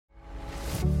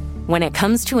When it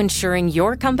comes to ensuring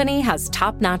your company has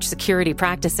top-notch security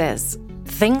practices,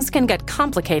 things can get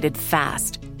complicated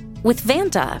fast. With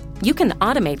Vanta, you can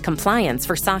automate compliance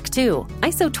for SOC 2,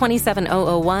 ISO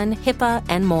 27001, HIPAA,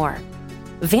 and more.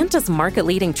 Vanta's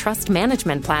market-leading trust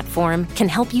management platform can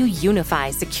help you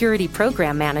unify security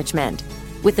program management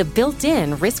with a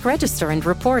built-in risk register and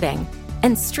reporting,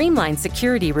 and streamline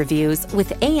security reviews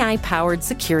with AI-powered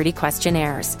security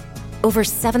questionnaires. Over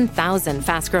 7,000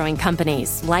 fast-growing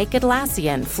companies like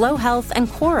Atlassian, Flow Health, and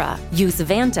Quora use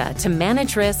Vanta to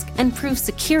manage risk and prove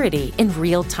security in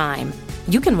real time.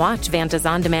 You can watch Vanta's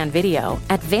on-demand video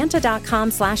at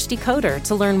vanta.com/decoder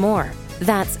to learn more.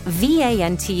 That's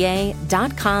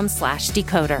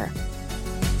vanta.com/decoder.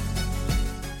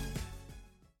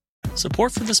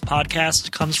 Support for this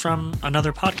podcast comes from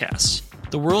another podcast.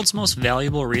 The world's most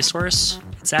valuable resource,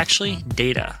 it's actually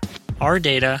data. Our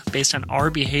data, based on our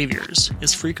behaviors,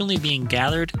 is frequently being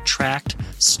gathered, tracked,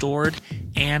 stored,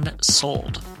 and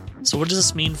sold. So what does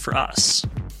this mean for us?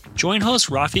 Join host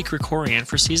Rafi Krikorian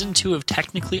for Season 2 of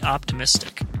Technically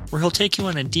Optimistic, where he'll take you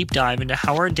on a deep dive into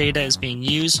how our data is being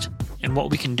used and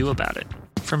what we can do about it.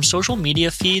 From social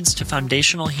media feeds to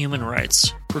foundational human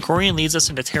rights, Krikorian leads us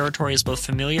into territories both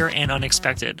familiar and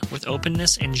unexpected, with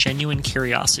openness and genuine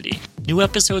curiosity. New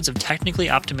episodes of Technically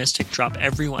Optimistic drop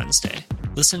every Wednesday.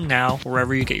 Listen now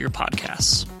wherever you get your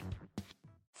podcasts.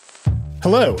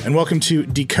 Hello, and welcome to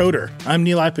Decoder. I'm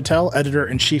Nilay Patel,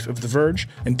 editor-in-chief of The Verge,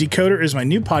 and Decoder is my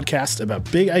new podcast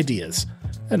about big ideas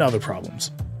and other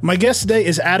problems. My guest today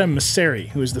is Adam Mosseri,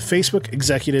 who is the Facebook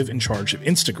executive in charge of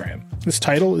Instagram. His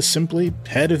title is simply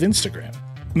head of Instagram.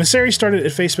 Mosseri started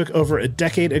at Facebook over a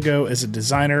decade ago as a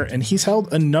designer, and he's held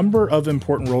a number of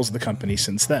important roles at the company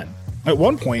since then. At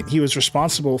one point, he was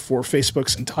responsible for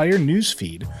Facebook's entire news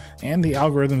feed and the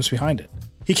algorithms behind it.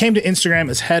 He came to Instagram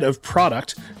as head of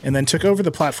product and then took over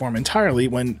the platform entirely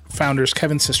when founders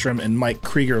Kevin Systrom and Mike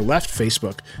Krieger left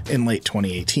Facebook in late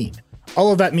 2018.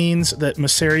 All of that means that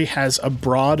Mosseri has a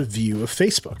broad view of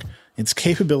Facebook, its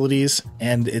capabilities,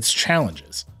 and its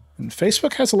challenges. And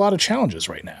Facebook has a lot of challenges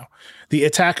right now. The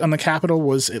attack on the Capitol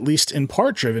was at least in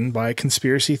part driven by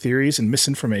conspiracy theories and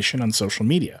misinformation on social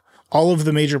media. All of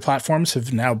the major platforms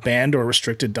have now banned or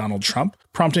restricted Donald Trump,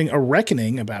 prompting a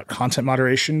reckoning about content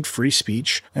moderation, free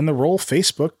speech, and the role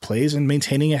Facebook plays in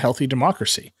maintaining a healthy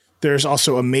democracy. There's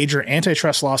also a major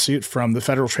antitrust lawsuit from the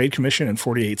Federal Trade Commission in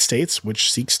 48 states,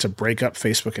 which seeks to break up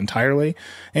Facebook entirely.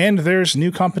 And there's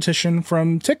new competition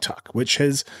from TikTok, which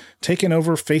has taken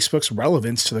over Facebook's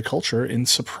relevance to the culture in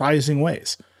surprising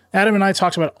ways. Adam and I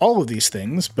talked about all of these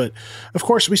things, but of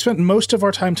course, we spent most of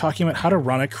our time talking about how to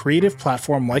run a creative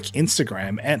platform like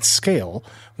Instagram at scale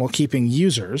while keeping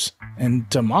users and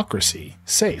democracy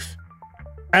safe.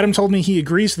 Adam told me he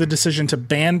agrees with the decision to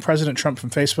ban President Trump from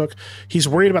Facebook. He's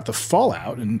worried about the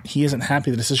fallout, and he isn't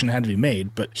happy the decision had to be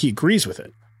made, but he agrees with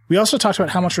it. We also talked about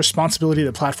how much responsibility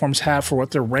the platforms have for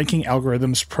what their ranking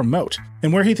algorithms promote,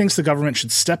 and where he thinks the government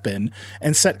should step in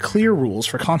and set clear rules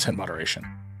for content moderation.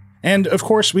 And of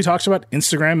course, we talked about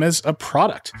Instagram as a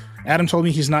product. Adam told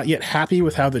me he's not yet happy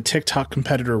with how the TikTok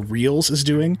competitor Reels is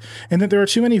doing, and that there are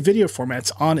too many video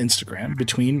formats on Instagram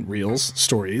between Reels,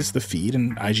 Stories, the feed,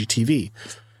 and IGTV.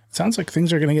 It sounds like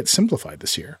things are going to get simplified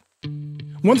this year.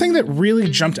 One thing that really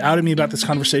jumped out at me about this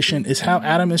conversation is how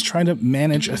Adam is trying to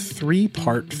manage a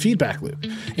 3-part feedback loop.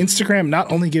 Instagram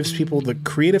not only gives people the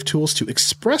creative tools to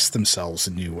express themselves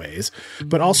in new ways,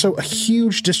 but also a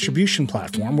huge distribution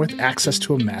platform with access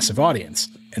to a massive audience.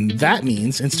 And that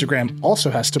means Instagram also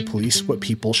has to police what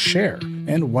people share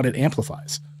and what it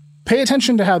amplifies. Pay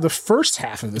attention to how the first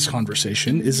half of this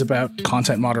conversation is about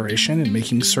content moderation and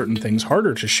making certain things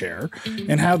harder to share,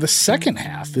 and how the second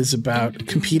half is about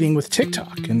competing with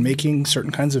TikTok and making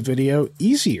certain kinds of video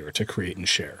easier to create and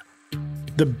share.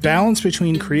 The balance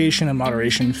between creation and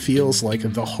moderation feels like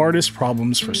the hardest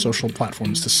problems for social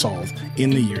platforms to solve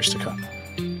in the years to come.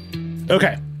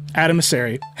 Okay, Adam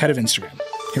Mosseri, head of Instagram.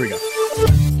 Here we go.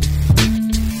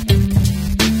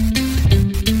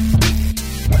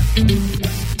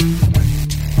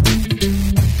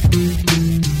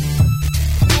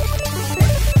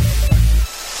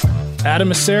 Adam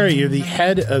Mosseri, you're the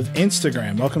head of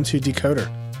Instagram. Welcome to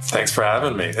Decoder. Thanks for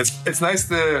having me. It's nice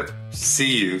to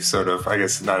see you, sort of, I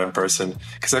guess not in person,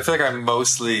 because I feel like I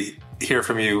mostly hear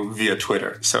from you via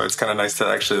Twitter. So it's kind of nice to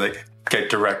actually get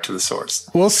direct to the source.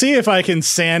 We'll see if I can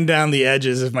sand down the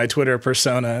edges of my Twitter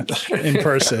persona in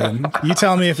person. You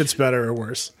tell me if it's better or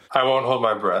worse. I won't hold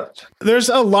my breath. There's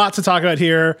a lot to talk about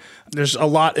here. There's a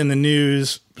lot in the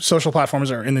news. Social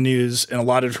platforms are in the news in a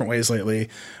lot of different ways lately.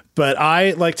 But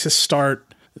I like to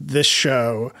start this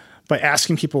show by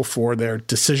asking people for their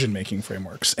decision-making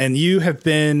frameworks. And you've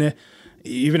been at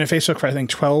Facebook for, I think,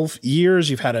 12 years.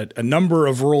 You've had a number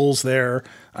of roles there.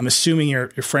 I'm assuming your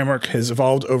framework has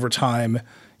evolved over time.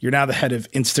 You're now the head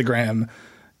of Instagram.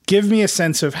 Give me a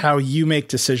sense of how you make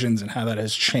decisions and how that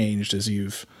has changed as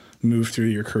you've moved through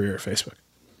your career at Facebook.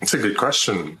 That's a good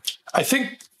question. I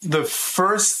think the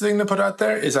first thing to put out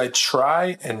there is I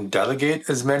try and delegate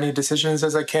as many decisions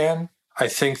as I can. I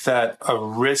think that a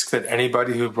risk that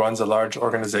anybody who runs a large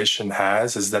organization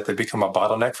has is that they become a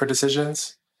bottleneck for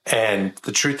decisions. And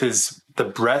the truth is the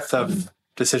breadth of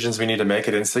decisions we need to make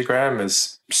at Instagram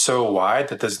is so wide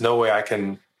that there's no way I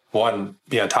can, one,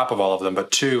 be on top of all of them,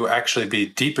 but two, actually be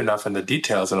deep enough in the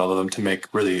details in all of them to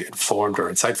make really informed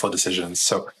or insightful decisions.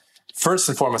 So first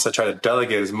and foremost, I try to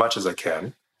delegate as much as I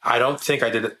can. I don't think I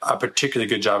did a particularly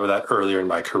good job of that earlier in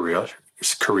my career.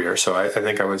 So I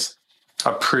think I was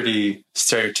a pretty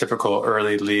stereotypical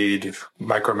early lead,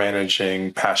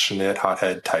 micromanaging, passionate,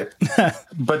 hothead type.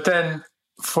 But then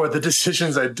for the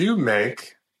decisions I do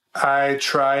make, I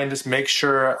try and just make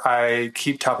sure I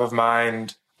keep top of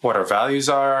mind what our values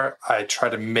are. I try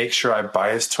to make sure I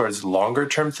bias towards longer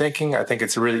term thinking. I think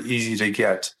it's really easy to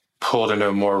get pulled into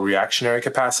a more reactionary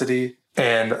capacity.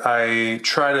 And I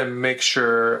try to make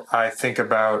sure I think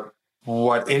about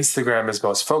what Instagram is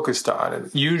most focused on.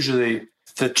 And usually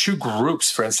the two groups,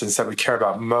 for instance, that we care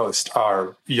about most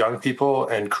are young people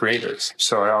and creators.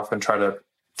 So I often try to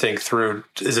think through,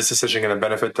 is this decision going to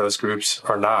benefit those groups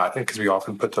or not? And because we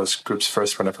often put those groups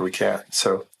first whenever we can.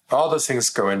 So all those things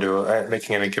go into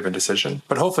making any given decision.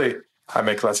 But hopefully I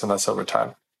make less and less over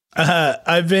time.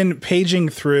 I've been paging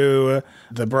through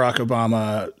the Barack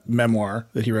Obama memoir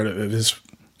that he wrote of his.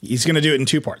 He's going to do it in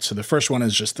two parts. So the first one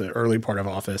is just the early part of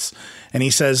office. And he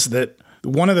says that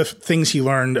one of the things he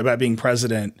learned about being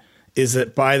president is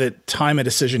that by the time a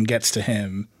decision gets to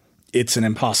him, it's an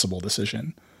impossible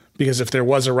decision. Because if there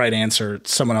was a right answer,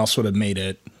 someone else would have made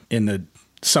it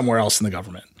somewhere else in the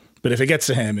government. But if it gets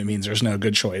to him, it means there's no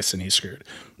good choice and he's screwed.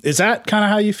 Is that kind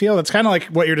of how you feel? That's kind of like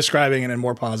what you're describing in a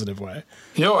more positive way.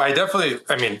 I definitely,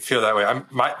 feel that way.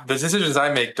 The decisions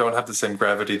I make don't have the same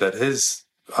gravity that his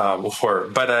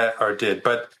did.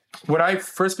 But when I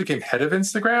first became head of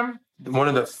Instagram, one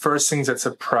of the first things that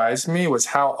surprised me was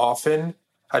how often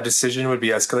a decision would be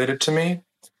escalated to me.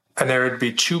 And there would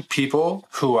be two people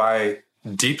who I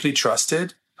deeply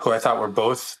trusted, who I thought were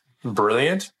both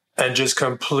brilliant, and just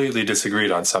completely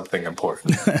disagreed on something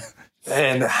important.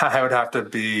 And I would have to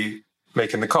be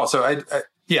making the call. So I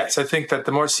think that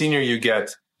the more senior you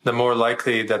get, the more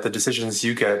likely that the decisions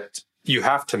you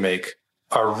have to make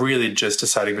are really just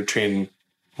deciding between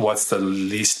what's the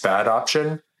least bad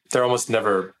option. They're almost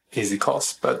never easy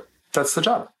calls, but that's the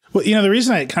job. Well, the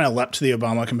reason I kind of leapt to the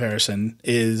Obama comparison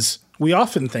is we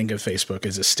often think of Facebook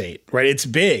as a state, right? It's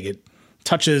big. It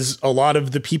touches a lot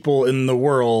of the people in the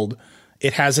world.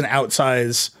 It has an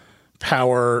outsized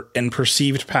power and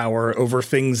perceived power over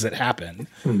things that happen.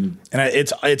 And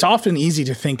it's often easy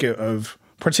to think of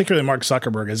particularly Mark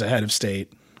Zuckerberg as a head of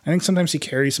state. I think sometimes he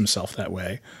carries himself that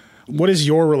way. What is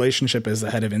your relationship as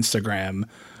the head of Instagram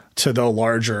to the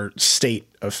larger state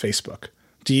of Facebook?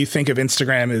 Do you think of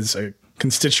Instagram as a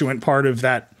constituent part of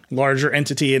that larger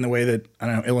entity in the way that,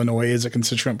 Illinois is a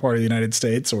constituent part of the United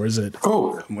States, or is it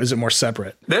more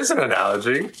separate? There's an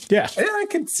analogy. Yeah, I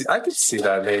could see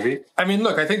that maybe.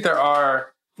 Look, I think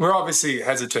we're obviously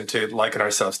hesitant to liken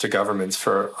ourselves to governments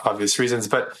for obvious reasons,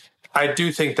 but I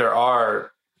do think there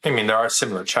are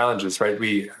similar challenges, right?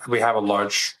 We have a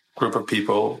large group of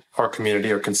people or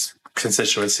community or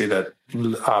constituency that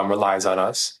relies on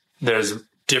us. There's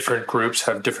different groups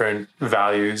have different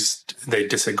values. They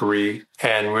disagree.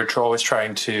 And we're always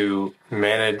trying to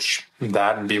manage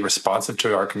that and be responsive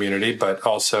to our community, but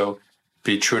also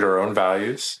be true to our own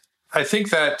values. I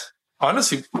think that,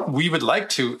 honestly, we would like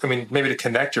to, maybe to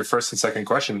connect your first and second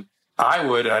question, I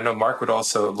would, and I know Mark would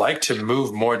also like to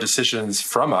move more decisions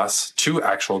from us to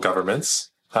actual governments.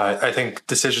 I think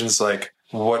decisions like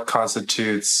what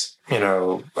constitutes,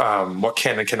 what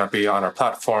can and cannot be on our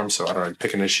platform. So I don't know,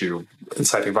 pick an issue,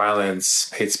 inciting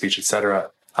violence, hate speech,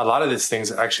 etc. A lot of these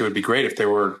things actually would be great if there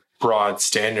were broad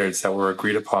standards that were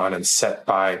agreed upon and set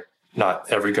by not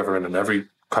every government in every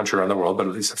country around the world, but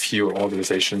at least a few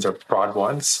organizations or broad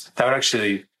ones. That would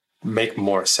actually make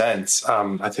more sense,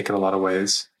 I think, in a lot of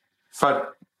ways.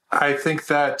 But I think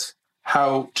that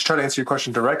to try to answer your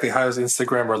question directly, how does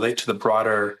Instagram relate to the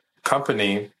broader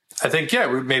company? I think,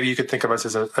 maybe you could think of us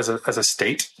as a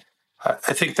state.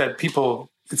 I think that people,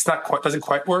 doesn't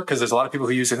quite work because there's a lot of people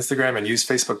who use Instagram and use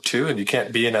Facebook too, and you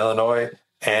can't be in Illinois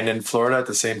and in Florida at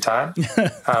the same time.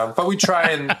 But we try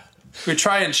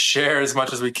and share as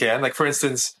much as we can. Like, for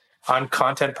instance, on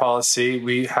content policy,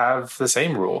 we have the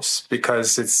same rules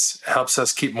because it helps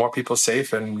us keep more people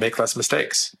safe and make less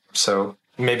mistakes. So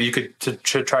maybe you could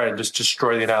to try to just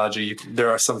destroy the analogy. There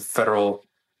are some federal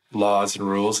laws and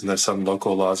rules, and there's some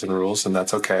local laws and rules, and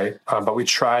that's okay. But we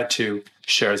try to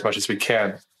share as much as we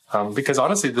can because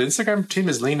honestly, the Instagram team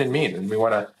is lean and mean, and we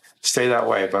want to stay that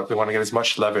way. But we want to get as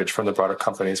much leverage from the broader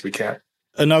company as we can.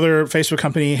 Another Facebook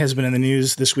company has been in the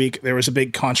news this week. There was a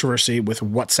big controversy with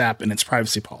WhatsApp and its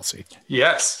privacy policy.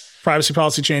 Yes. Privacy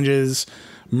policy changes,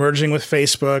 merging with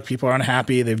Facebook. People are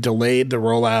unhappy. They've delayed the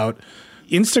rollout.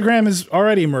 Instagram has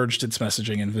already merged its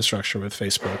messaging infrastructure with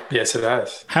Facebook. Yes, it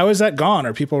has. How has that gone?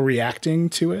 Are people reacting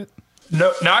to it?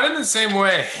 No, not in the same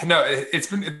way. No, it's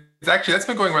actually, that's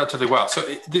been going relatively well.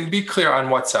 So to be clear on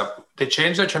WhatsApp, they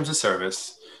changed their terms of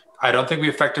service. I don't think we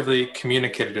effectively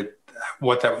communicated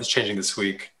what that was changing this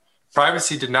week.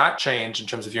 Privacy did not change in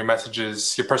terms of your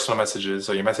messages, your personal messages,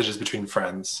 or your messages between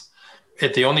friends.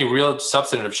 The only real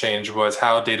substantive change was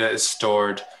how data is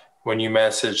stored when you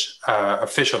message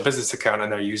official business account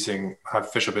and they're using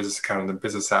official business account in the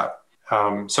business app.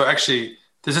 So actually,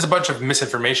 there's just a bunch of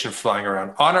misinformation flying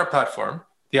around on our platform.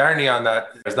 The irony on that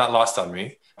is not lost on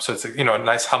me. So it's a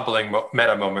nice humbling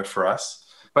meta moment for us.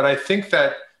 But I think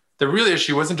that the real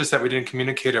issue wasn't just that we didn't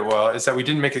communicate it well, is that we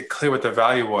didn't make it clear what the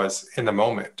value was in the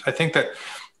moment. I think that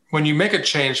when you make a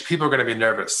change, people are going to be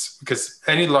nervous because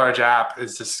any large app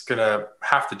is just going to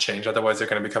have to change. Otherwise, they're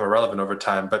going to become irrelevant over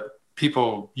time. But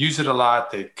people use it a lot.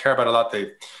 They care about it a lot.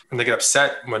 And they get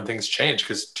upset when things change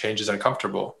because change is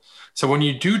uncomfortable. So when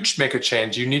you do make a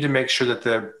change, you need to make sure that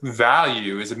the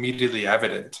value is immediately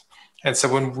evident. And so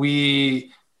when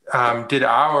we did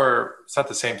it's not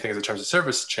the same thing as a terms of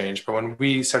service change, but when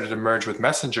we started to merge with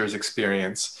Messenger's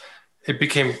experience, it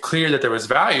became clear that there was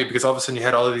value because all of a sudden you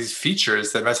had all of these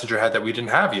features that Messenger had that we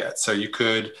didn't have yet. So you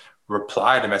could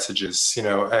reply to messages,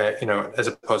 as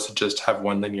opposed to just have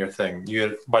one linear thing. You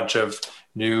had a bunch of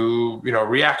new,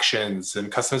 reactions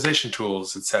and customization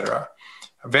tools, etc.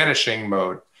 Vanishing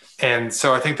mode. And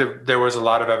so I think that there was a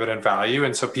lot of evident value.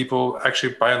 And so people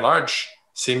actually, by and large,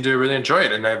 seem to really enjoy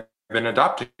it. And I've been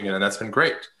adopting it, and that's been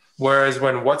great. Whereas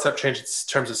when WhatsApp changed its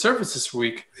terms of service this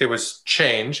week, it was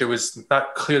changed. It was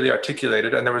not clearly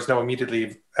articulated, and there was no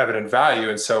immediately evident value.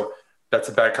 And so that's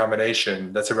a bad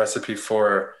combination. That's a recipe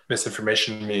for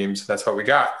misinformation memes. That's what we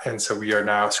got. And so we are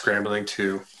now scrambling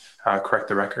to correct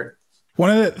the record. One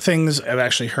of the things I've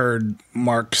actually heard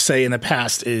Mark say in the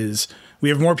past is we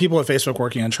have more people at Facebook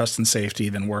working on trust and safety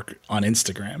than work on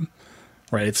Instagram,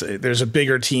 right? There's a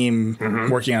bigger team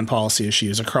working on policy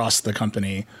issues across the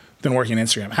company than working on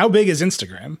Instagram. How big is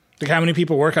Instagram? Like, how many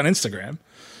people work on Instagram?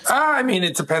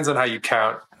 It depends on how you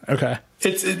count. Okay.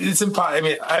 It's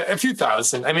impossible. A few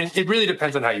thousand. It really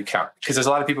depends on how you count, because there's a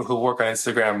lot of people who work on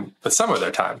Instagram with some of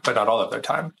their time, but not all of their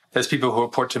time. There's people who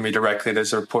report to me directly.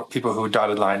 There's people who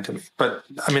dotted line to me. But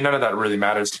none of that really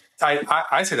matters.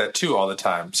 I say that too all the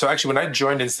time. So actually, when I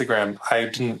joined Instagram, I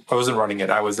wasn't running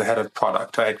it. I was the head of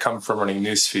product. I had come from running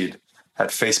newsfeed at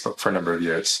Facebook for a number of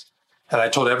years. And I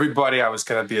told everybody I was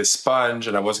going to be a sponge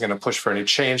and I wasn't going to push for any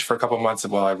change for a couple of months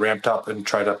while I ramped up and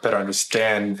tried to better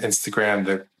understand Instagram,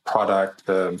 the product,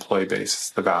 the employee base,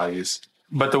 the values.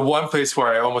 But the one place where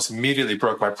I almost immediately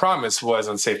broke my promise was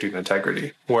on safety and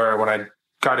integrity, where when I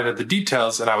got into the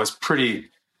details and I was pretty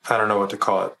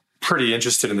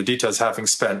interested in the details, having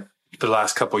spent the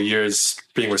last couple of years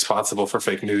being responsible for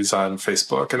fake news on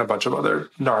Facebook and a bunch of other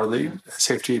gnarly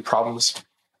safety problems.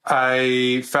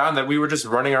 I found that we were just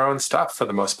running our own stuff for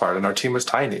the most part, and our team was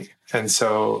tiny. And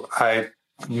so I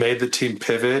made the team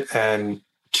pivot and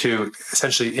to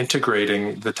essentially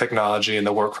integrating the technology and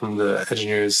the work from the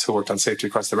engineers who worked on safety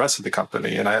across the rest of the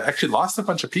company. And I actually lost a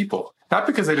bunch of people, not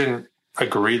because they didn't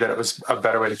agree that it was a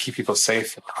better way to keep people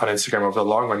safe on Instagram over the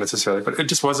long run necessarily, but it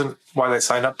just wasn't why they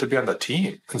signed up to be on the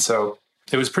team. And so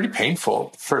it was pretty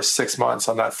painful first 6 months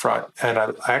on that front. And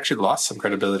I actually lost some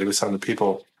credibility with some of the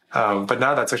people. But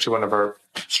now that's actually one of our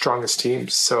strongest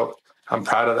teams. So I'm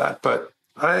proud of that. But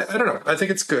I don't know. I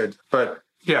think it's good. But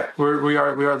yeah, we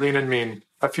are lean and mean.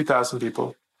 A few thousand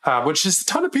people, which is a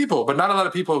ton of people, but not a lot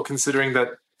of people considering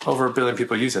that over 1 billion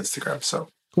people use Instagram. So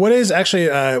what is actually,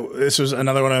 this was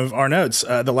another one of our notes.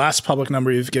 The last public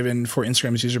number you've given for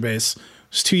Instagram's user base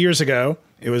was 2 years ago.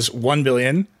 It was 1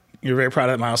 billion. You're very proud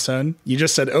of that milestone. You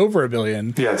just said over 1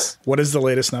 billion. Yes. What is the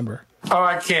latest number? Oh,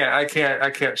 I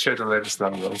can't share the latest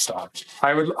number. I'm sorry.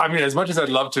 As much as I'd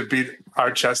love to beat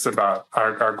our chest about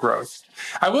our growth,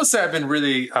 I will say I've been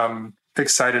really,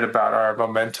 excited about our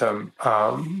momentum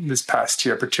this past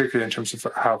year, particularly in terms of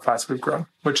how fast we've grown,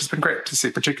 which has been great to see,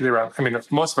 particularly around,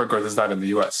 most of our growth is not in the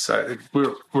US.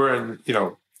 We're in,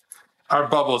 our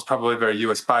bubble is probably very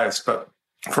US biased, but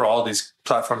for all these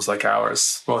platforms like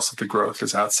ours, most of the growth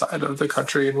is outside of the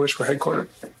country in which we're headquartered.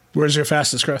 Where's your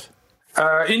fastest growth?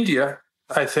 India,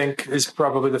 I think, is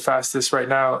probably the fastest right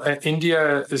now.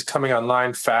 India is coming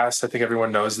online fast. I think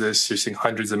everyone knows this. You're seeing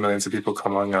hundreds of millions of people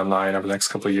coming online over the next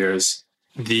couple of years.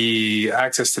 The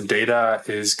access to data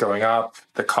is going up.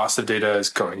 The cost of data is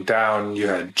going down. You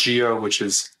had Jio, which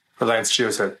is Reliance Jio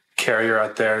is a carrier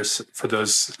out there. So for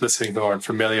those listening who aren't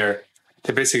familiar,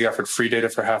 they basically offered free data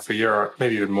for half a year or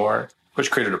maybe even more,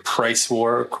 which created a price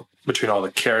war between all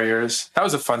the carriers. That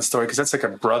was a fun story because that's like a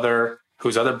brother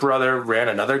whose other brother ran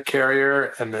another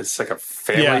carrier, and it's like a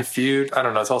family feud. I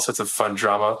don't know. It's all sorts of fun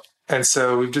drama. And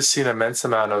so we've just seen an immense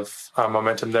amount of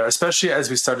momentum there, especially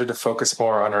as we started to focus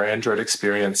more on our Android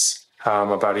experience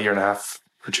about a year and a half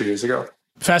or 2 years ago.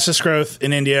 Fastest growth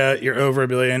in India, you're over $1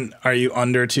 billion. Are you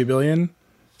under $2 billion?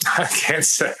 I can't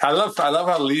say. I love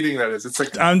how leading that is. It's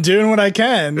like I'm doing what I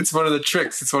can. It's one of the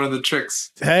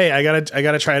tricks. Hey, I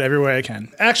gotta try it every way I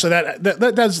can. Actually,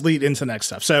 that does lead into the next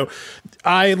stuff. So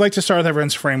I like to start with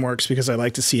everyone's frameworks because I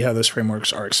like to see how those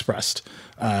frameworks are expressed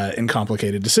in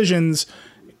complicated decisions.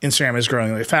 Instagram is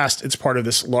growing really fast. It's part of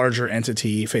this larger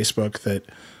entity, Facebook, that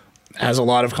has a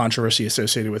lot of controversy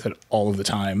associated with it all of the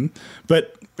time.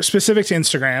 But specific to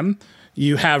Instagram,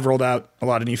 you have rolled out a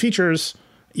lot of new features.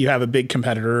 You have a big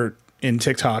competitor in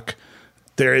TikTok.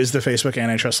 There is the Facebook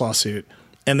antitrust lawsuit.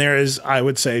 And there is, I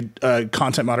would say, a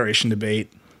content moderation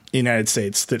debate in the United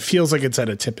States that feels like it's at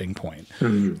a tipping point.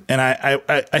 Mm-hmm. And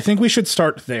I think we should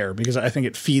start there because I think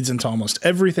it feeds into almost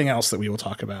everything else that we will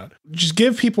talk about. Just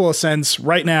give people a sense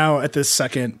right now at this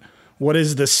second, what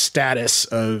is the status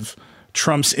of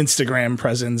Trump's Instagram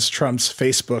presence, Trump's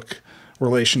Facebook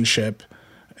relationship,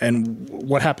 and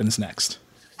what happens next?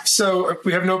 So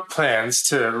we have no plans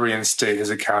to reinstate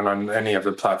his account on any of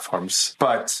the platforms.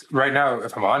 But right now,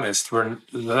 if I'm honest, we're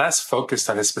less focused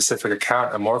on his specific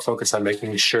account and more focused on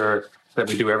making sure that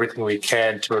we do everything we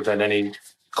can to prevent any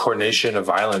coordination of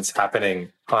violence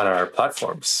happening on our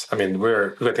platforms. I mean,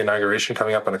 we've got the inauguration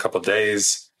coming up in a couple of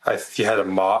days. You had a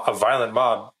violent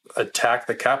mob attack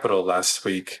the Capitol last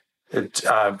week.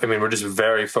 We're just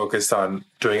very focused on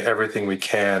doing everything we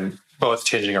can, both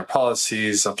changing our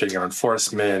policies, updating our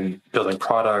enforcement, building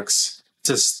products,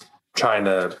 just trying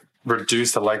to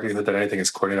reduce the likelihood that anything is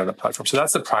coordinated on the platform. So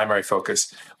that's the primary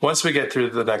focus. Once we get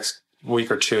through the next week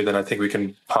or two, then I think we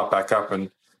can pop back up and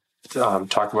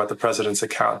talk about the president's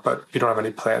account. But we don't have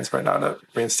any plans right now to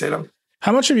reinstate him.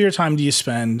 How much of your time do you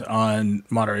spend on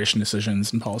moderation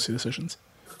decisions and policy decisions?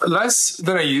 Less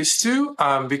than I used to,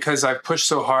 because I pushed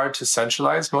so hard to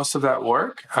centralize most of that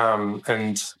work.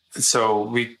 And so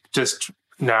we just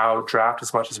now draft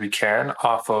as much as we can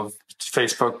off of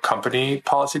Facebook company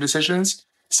policy decisions.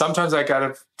 Sometimes I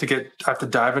have to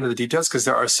dive into the details because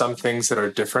there are some things that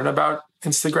are different about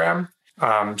Instagram.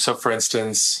 So for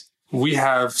instance, we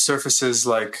have surfaces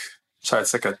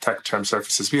it's like a tech term,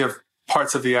 surfaces. We have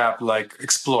parts of the app like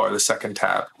Explore, the second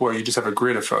tab, where you just have a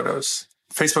grid of photos.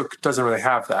 Facebook doesn't really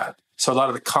have that. So a lot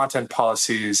of the content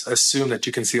policies assume that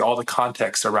you can see all the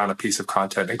context around a piece of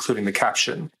content, including the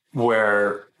caption,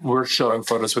 where we're showing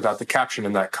photos without the caption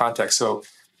in that context. So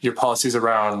your policies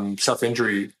around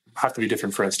self-injury have to be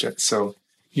different, for instance. So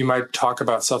you might talk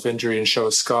about self-injury and show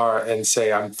a scar and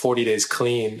say, I'm 40 days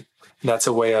clean. And that's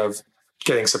a way of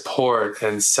getting support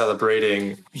and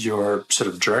celebrating your sort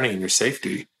of journey and your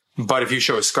safety. But if you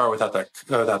show a scar without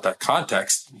that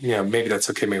context, maybe that's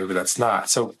okay, maybe that's not.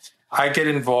 So I get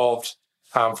involved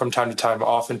from time to time,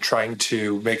 often trying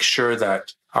to make sure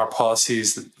that our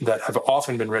policies that have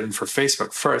often been written for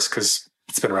Facebook first, because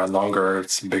it's been around longer,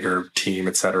 it's a bigger team,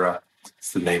 et cetera,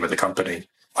 it's the name of the company,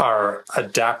 are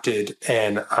adapted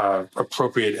and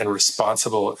appropriate and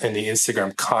responsible in the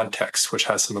Instagram context, which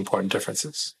has some important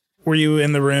differences. Were you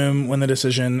in the room when the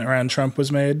decision around Trump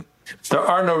was made? There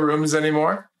are no rooms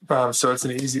anymore, so it's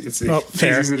easy to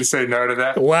say no to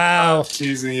that. Wow. I'm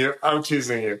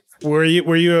teasing you. Were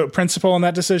you a principal in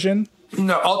that decision?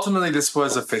 No, ultimately this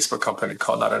was a Facebook company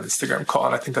call, not an Instagram call,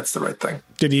 and I think that's the right thing.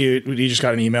 Did you just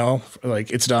got an email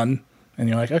like it's done, and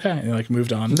you're like, okay, and you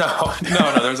moved on? No.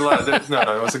 There's a lot of no.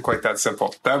 It wasn't quite that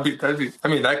simple. I'd be okay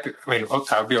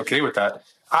with that.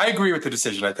 I agree with the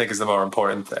decision. I think is the more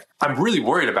important thing. I'm really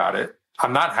worried about it.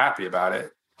 I'm not happy about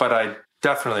it, but I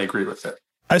definitely agree with it.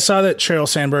 I saw that Sheryl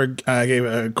Sandberg gave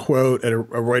a quote at a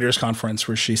Reuters conference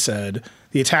where she said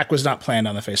the attack was not planned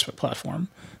on the Facebook platform.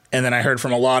 And then I heard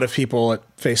from a lot of people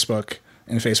at Facebook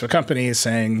and Facebook companies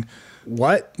saying,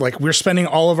 what? Like, we're spending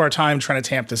all of our time trying to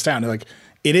tamp this down. They're like,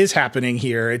 it is happening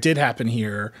here. It did happen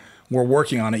here. We're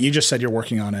working on it. You just said you're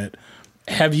working on it.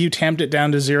 Have you tamped it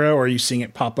down to 0, or are you seeing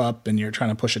it pop up and you're trying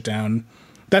to push it down?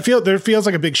 There feels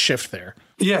like a big shift there.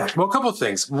 Yeah, well, a couple of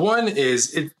things. One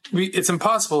is it's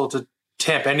impossible to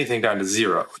tamp anything down to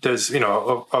 0. There's,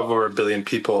 over 1 billion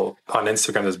people on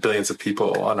Instagram. There's billions of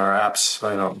people on our apps,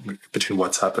 between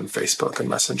WhatsApp and Facebook and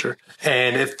Messenger.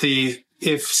 And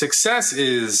if success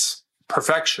is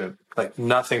perfection, like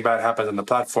nothing bad happens on the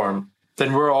platform,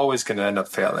 then we're always going to end up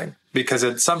failing. Because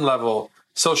at some level,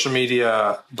 social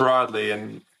media broadly,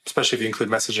 and especially if you include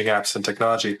messaging apps and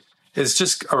technology, is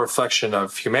just a reflection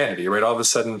of humanity, right? All of a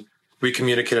sudden, we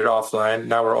communicated offline.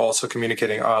 Now we're also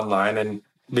communicating online. And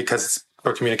because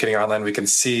we're communicating online, we can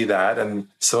see that. And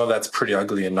some of that's pretty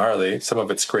ugly and gnarly. Some of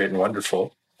it's great and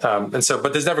wonderful. But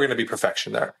there's never going to be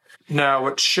perfection there. Now,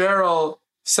 what Sheryl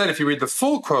said, if you read the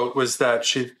full quote, was that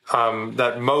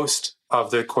that most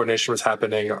of the coordination was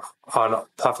happening on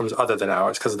platforms other than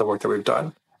ours because of the work that we've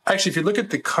done. Actually, if you look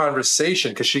at the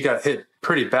conversation, because she got hit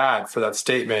pretty bad for that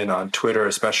statement on Twitter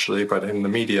especially, but in the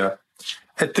media,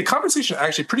 the conversation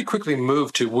actually pretty quickly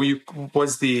moved to,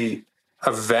 was the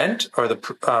event or I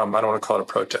don't want to call it a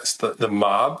protest, the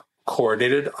mob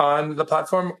coordinated on the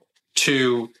platform,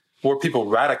 to were people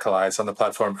radicalized on the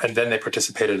platform and then they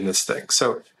participated in this thing.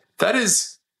 So that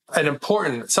is an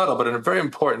important, subtle, but a very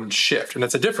important shift. And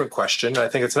it's a different question. I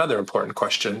think it's another important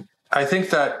question. I think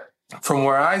that from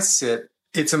where I sit,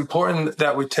 it's important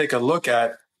that we take a look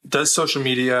at, does social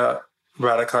media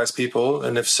radicalize people?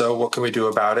 And if so, what can we do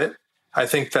about it? I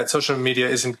think that social media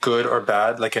isn't good or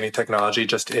bad, like any technology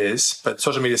just is. But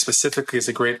social media specifically is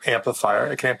a great amplifier.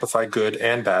 It can amplify good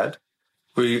and bad.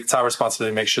 It's our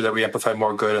responsibility to make sure that we amplify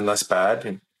more good and less bad.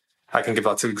 And I can give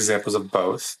lots of examples of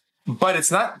both. But it's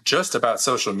not just about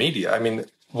social media. I mean,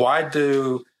 why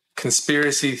do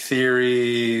conspiracy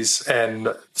theories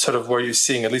and sort of where you're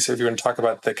seeing, at least if you're going to talk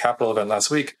about the Capitol event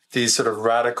last week, these sort of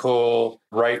radical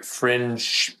right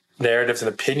fringe narratives and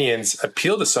opinions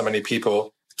appeal to so many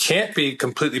people, can't be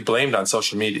completely blamed on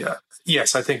social media.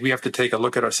 Yes, I think we have to take a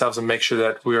look at ourselves and make sure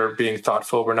that we're being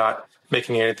thoughtful. We're not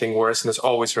making anything worse, and there's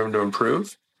always room to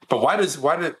improve. But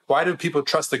why do people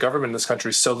trust the government in this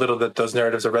country so little that those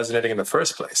narratives are resonating in the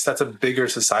first place? That's a bigger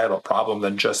societal problem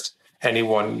than just any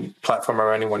one platform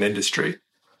or any one industry.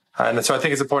 And so I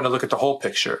think it's important to look at the whole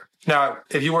picture. Now,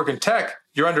 if you work in tech,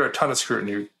 you're under a ton of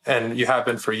scrutiny, and you have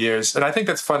been for years. And I think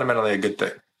that's fundamentally a good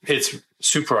thing. It's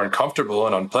super uncomfortable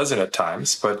and unpleasant at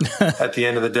times, but at the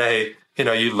end of the day,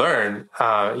 you learn,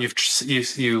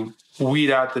 you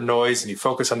weed out the noise and you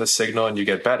focus on the signal and you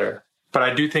get better. But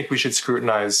I do think we should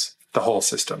scrutinize the whole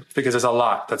system because there's a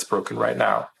lot that's broken right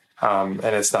now. And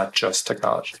it's not just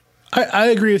technology. I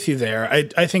agree with you there.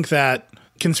 I think that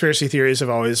conspiracy theories have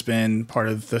always been part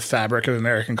of the fabric of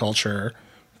American culture,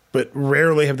 but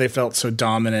rarely have they felt so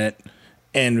dominant,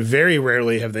 and very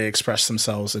rarely have they expressed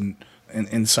themselves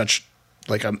in such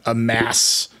like a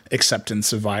mass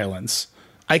acceptance of violence.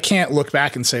 I can't look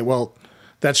back and say, well,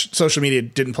 that's social media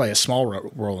didn't play a small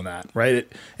role in that,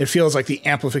 right? It feels like the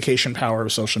amplification power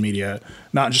of social media,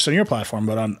 not just on your platform,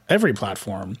 but on every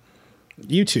platform,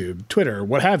 YouTube, Twitter,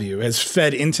 what have you, has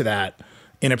fed into that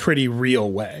in a pretty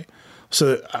real way.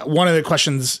 So one of the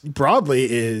questions broadly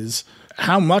is,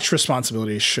 how much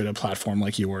responsibility should a platform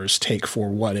like yours take for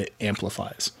what it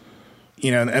amplifies?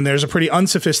 And there's a pretty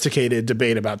unsophisticated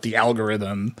debate about the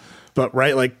algorithm, but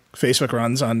right, like Facebook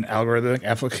runs on algorithmic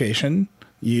amplification.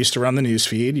 You used to run the news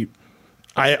feed.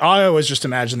 I always just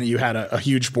imagine that you had a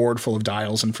huge board full of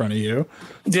dials in front of you.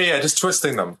 Yeah, just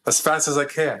twisting them as fast as I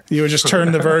can. You would just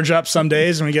turn The Verge up some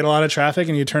days and we get a lot of traffic,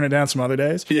 and you turn it down some other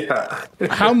days. Yeah.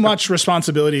 How much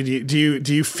responsibility do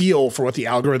you feel for what the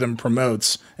algorithm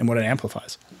promotes and what it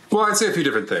amplifies? Well, I'd say a few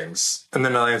different things, and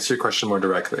then I'll answer your question more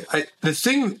directly. The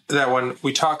thing that when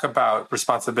we talk about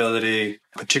responsibility,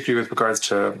 particularly with regards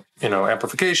to,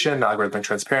 amplification, algorithmic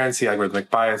transparency, algorithmic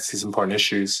bias, these important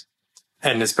issues,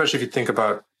 and especially if you think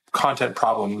about content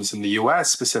problems in the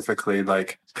US specifically,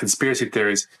 like conspiracy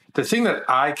theories, the thing that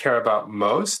I care about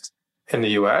most in the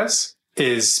US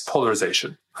is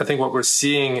polarization. I think what we're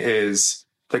seeing is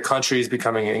the country is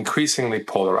becoming increasingly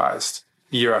polarized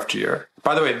year after year.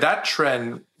 By the way, that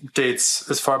trend dates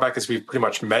as far back as we pretty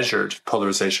much measured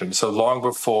polarization. So long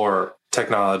before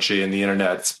technology and the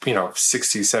internet, it's,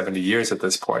 60, 70 years at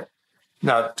this point.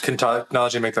 Now, can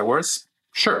technology make that worse?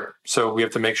 Sure. So we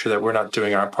have to make sure that we're not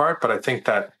doing our part. But I think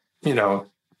that,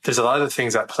 there's a lot of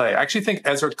things at play. I actually think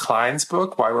Ezra Klein's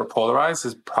book, Why We're Polarized,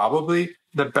 is probably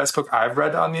the best book I've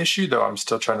read on the issue, though I'm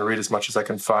still trying to read as much as I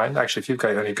can find. Actually, if you've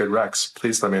got any good recs,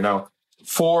 please let me know.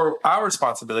 for our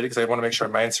responsibility, because I want to make sure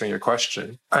I'm answering your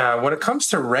question, when it comes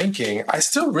to ranking, I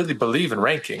still really believe in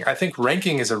ranking. I think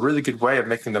ranking is a really good way of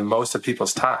making the most of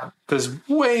people's time. There's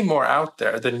way more out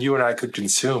there than you and I could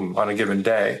consume on a given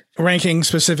day. Ranking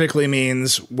specifically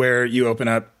means where you open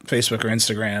up Facebook or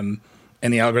Instagram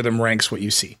and the algorithm ranks what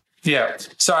you see. Yeah.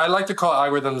 So I like to call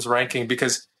algorithms ranking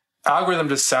because algorithm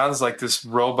just sounds like this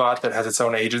robot that has its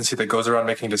own agency that goes around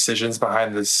making decisions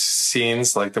behind the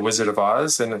scenes like the Wizard of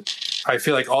Oz. And I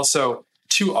feel like also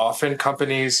too often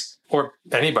companies or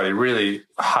anybody really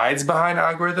hides behind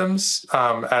algorithms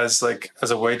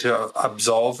as a way to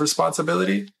absolve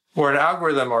responsibility. Where an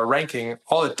algorithm or ranking,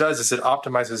 all it does is it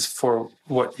optimizes for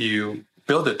what you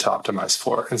build it to optimize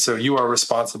for. And so you are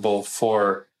responsible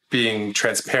for being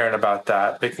transparent about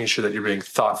that, making sure that you're being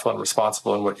thoughtful and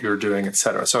responsible in what you're doing, et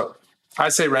cetera. So I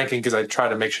say ranking because I try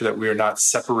to make sure that we are not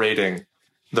separating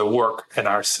the work and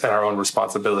our own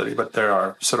responsibility, but they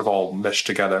are sort of all meshed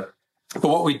together. But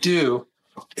what we do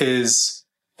is,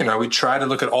 we try to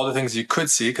look at all the things you could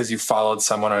see because you followed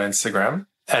someone on Instagram,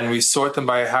 and we sort them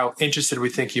by how interested we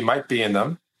think you might be in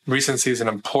them. Recency is an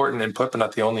important input, but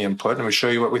not the only input. And we show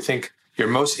you what we think you're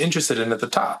most interested in at the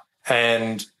top.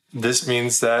 And this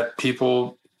means that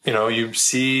people, you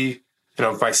see,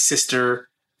 if my sister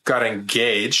got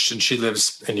engaged, and she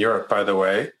lives in Europe, by the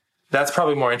way, that's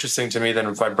probably more interesting to me than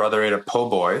if my brother ate a po'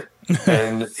 boy.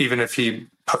 And even if he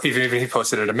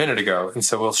posted it a minute ago. And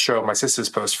so we'll show my sister's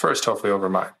post first, hopefully over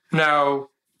mine. Now,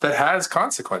 that has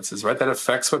consequences, right? That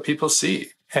affects what people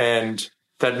see. And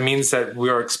that means that we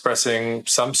are expressing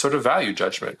some sort of value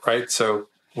judgment, right? So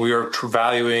we are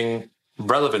valuing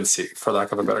relevancy, for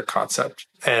lack of a better concept.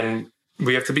 And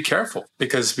we have to be careful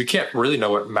because we can't really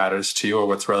know what matters to you or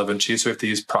what's relevant to you. So we have to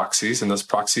use proxies, and those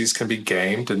proxies can be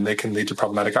gamed and they can lead to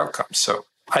problematic outcomes. So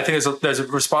I think there's a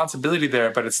responsibility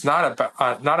there, but it's not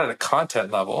about not at a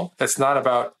content level. It's not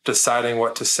about deciding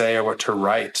what to say or what to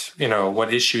write,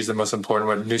 what issue is the most important,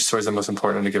 what news story is the most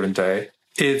important in a given day.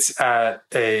 It's at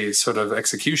a sort of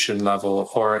execution level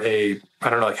or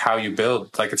like how you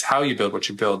build, like it's how you build what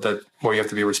you build where you have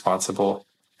to be responsible.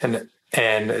 And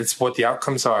it's what the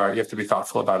outcomes are you have to be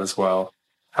thoughtful about as well.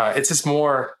 It's just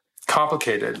more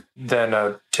complicated than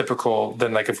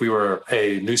like if we were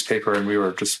a newspaper and we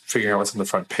were just figuring out what's on the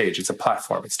front page. It's a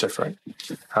platform. It's different.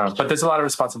 But there's a lot of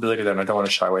responsibility there, and I don't want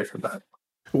to shy away from that.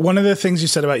 One of the things you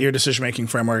said about your decision-making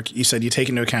framework, you said you take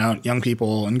into account young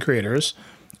people and creators.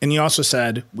 And you also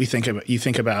said you think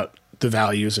about the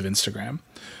values of Instagram.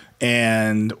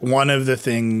 And one of the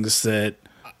things that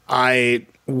I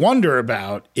wonder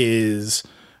about is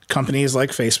companies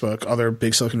like Facebook, other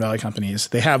big Silicon Valley companies,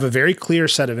 they have a very clear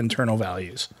set of internal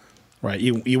values, right?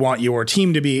 You want your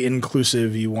team to be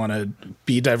inclusive. You want to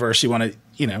be diverse. You want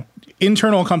to,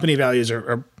 internal company values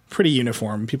are pretty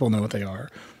uniform. People know what they are.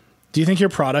 Do you think your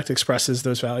product expresses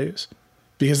those values?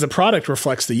 Because the product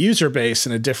reflects the user base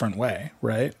in a different way,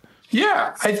 right?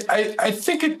 Yeah, I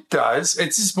think it does.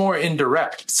 It's just more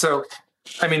indirect. So,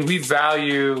 we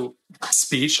value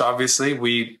speech, obviously.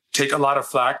 We take a lot of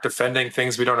flack defending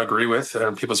things we don't agree with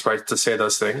and people's right to say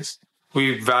those things.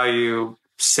 We value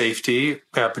safety,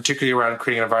 particularly around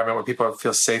creating an environment where people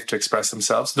feel safe to express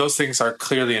themselves. Those things are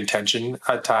clearly in tension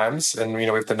at times, and we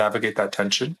have to navigate that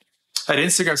tension. At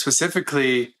Instagram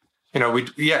specifically,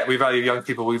 we value young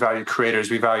people, we value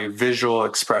creators, we value visual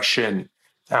expression,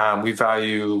 we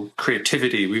value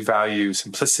creativity, we value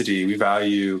simplicity, we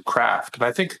value craft. And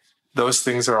I think those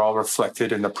things are all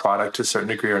reflected in the product to a certain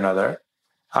degree or another.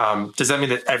 Does that mean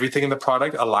that everything in the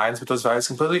product aligns with those values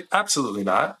completely? Absolutely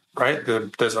not, right?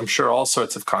 There's, I'm sure, all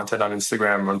sorts of content on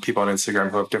Instagram and people on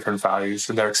Instagram who have different values,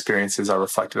 and their experiences are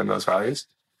reflected in those values.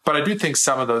 But I do think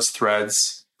some of those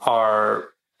threads are,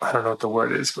 I don't know what the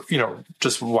word is, but,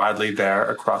 just widely there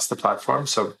across the platform.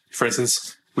 So, for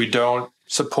instance, we don't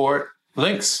support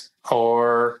links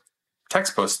or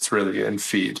text posts really in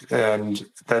feed. And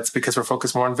that's because we're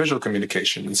focused more on visual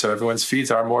communication. And so everyone's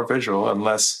feeds are more visual and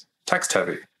less text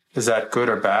heavy. Is that good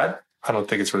or bad? I don't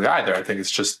think it's really either. I think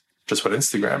it's just what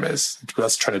Instagram is.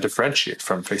 Us trying to differentiate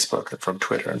from Facebook and from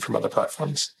Twitter and from other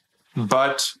platforms.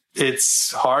 But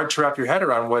it's hard to wrap your head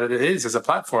around what it is as a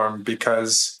platform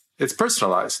because it's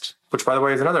personalized, which, by the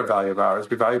way, is another value of ours.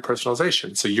 We value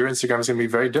personalization. So your Instagram is going to be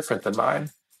very different than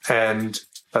mine. And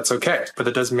that's okay. But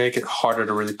it does make it harder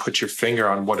to really put your finger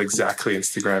on what exactly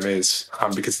Instagram is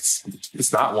because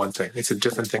it's not one thing. It's a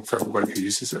different thing for everybody who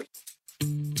uses it.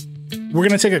 We're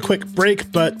going to take a quick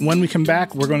break, but when we come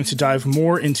back, we're going to dive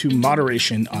more into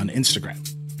moderation on Instagram.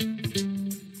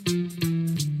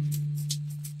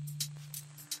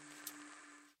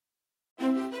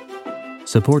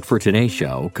 Support for today's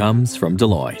show comes from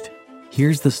Deloitte.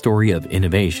 Here's the story of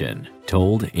innovation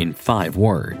told in 5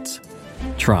 words.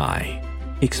 Try,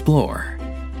 explore,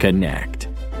 connect,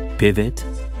 pivot,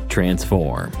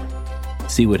 transform.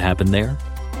 See what happened there?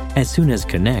 As soon as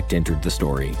connect entered the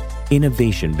story,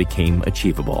 innovation became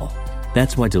achievable.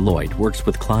 That's why Deloitte works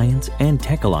with clients and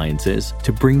tech alliances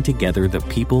to bring together the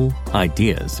people,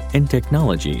 ideas, and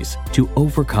technologies to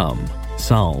overcome,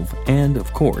 solve, and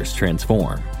of course,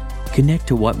 transform. Connect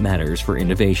to what matters for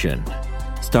innovation.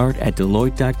 Start at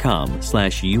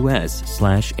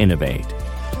Deloitte.com/US/innovate.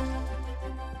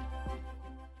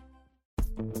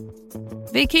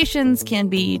 Vacations can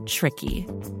be tricky.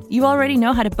 You already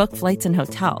know how to book flights and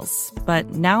hotels,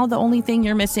 but now the only thing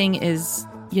you're missing is,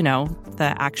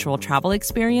 the actual travel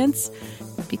experience.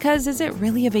 Because is it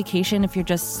really a vacation if you're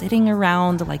just sitting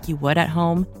around like you would at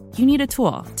home? You need a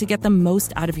tool to get the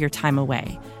most out of your time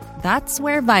away. That's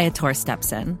where Viator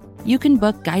steps in. You can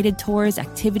book guided tours,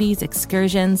 activities,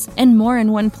 excursions, and more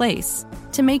in one place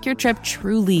to make your trip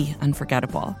truly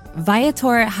unforgettable.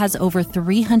 Viator has over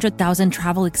 300,000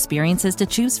 travel experiences to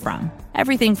choose from.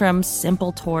 Everything from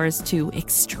simple tours to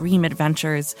extreme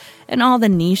adventures and all the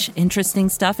niche, interesting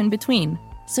stuff in between.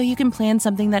 So you can plan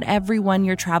something that everyone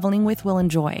you're traveling with will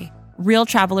enjoy. Real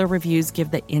traveler reviews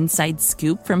give the inside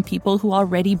scoop from people who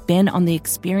already been on the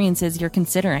experiences you're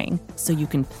considering, so you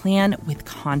can plan with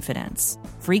confidence.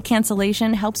 Free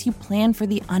cancellation helps you plan for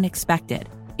the unexpected.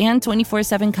 And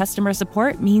 24/7 customer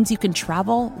support means you can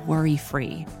travel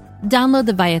worry-free. Download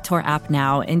the Viator app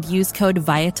now and use code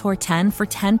Viator10 for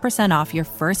 10% off your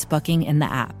first booking in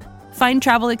the app. Find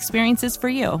travel experiences for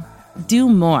you. Do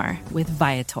more with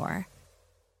Viator.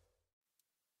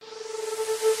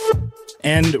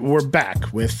 And we're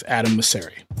back with Adam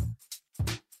Mosseri.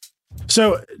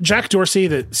 So Jack Dorsey,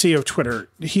 the CEO of Twitter,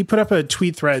 he put up a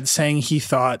tweet thread saying he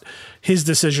thought his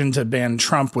decision to ban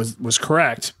Trump was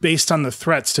correct based on the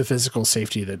threats to physical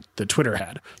safety that Twitter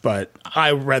had. But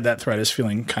I read that thread as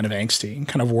feeling kind of angsty and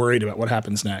kind of worried about what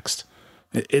happens next.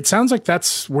 It sounds like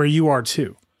that's where you are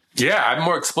too. Yeah, I'm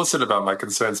more explicit about my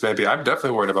concerns, maybe. I'm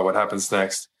definitely worried about what happens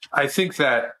next. I think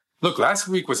that, look, last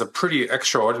week was a pretty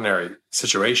extraordinary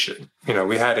situation.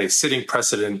 We had a sitting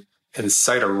president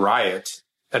incite a riot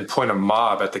and point a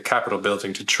mob at the Capitol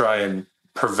building to try and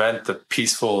prevent the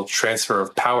peaceful transfer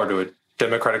of power to a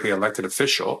democratically elected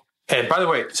official. And by the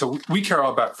way, so we care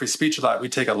all about free speech a lot. We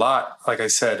take a lot, like I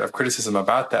said, of criticism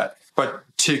about that. But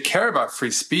to care about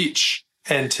free speech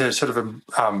and to sort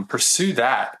of pursue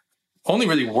that only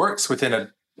really works on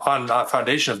a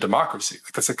foundation of democracy.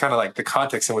 That's kind of like the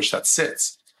context in which that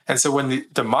sits. And so when the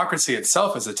democracy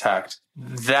itself is attacked,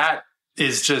 that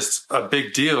is just a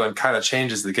big deal and kind of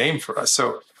changes the game for us.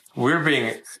 So we're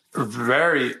being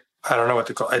very, I don't know what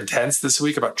to call it, intense this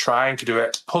week about trying to do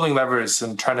it, pulling levers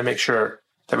and trying to make sure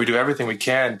that we do everything we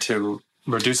can to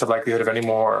reduce the likelihood of any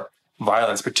more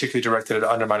violence, particularly directed at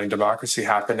undermining democracy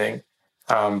happening,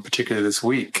 particularly this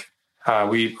week.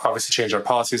 We obviously changed our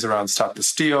policies around Stop the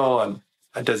Steal and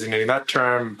designating that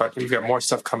term, but we've got more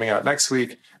stuff coming out next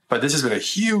week. But this has been a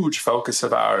huge focus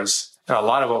of ours and a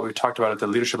lot of what we've talked about at the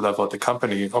leadership level at the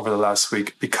company over the last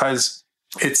week, because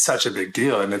it's such a big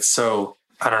deal and it's so,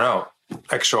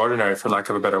 extraordinary, for lack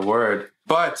of a better word.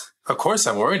 But of course,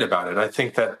 I'm worried about it. I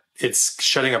think that it's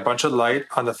shedding a bunch of light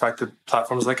on the fact that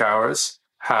platforms like ours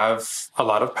have a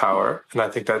lot of power. And I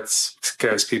think that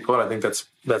scares people. And I think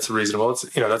that's reasonable. It's,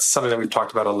 that's something that we've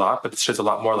talked about a lot, but it sheds a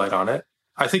lot more light on it.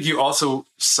 I think you also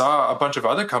saw a bunch of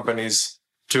other companies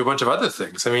do a bunch of other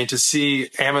things. I mean, to see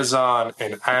Amazon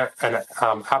and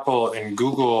Apple and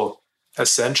Google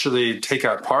essentially take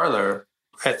out Parler,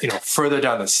 further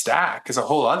down the stack is a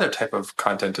whole other type of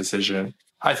content decision.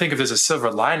 I think if there's a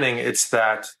silver lining, it's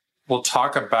that we'll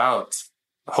talk about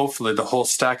hopefully the whole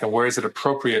stack and where is it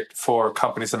appropriate for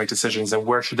companies to make decisions and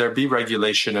where should there be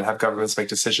regulation and have governments make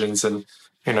decisions. And,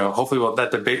 hopefully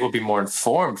that debate will be more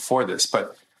informed for this.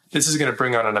 But this is going to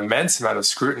bring on an immense amount of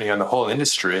scrutiny on the whole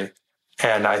industry.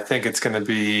 And I think it's going to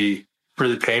be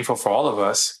really painful for all of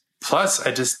us. Plus,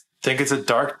 I just think it's a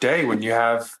dark day when you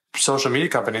have social media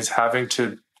companies having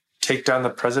to take down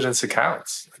the president's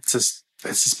accounts. It's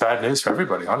just bad news for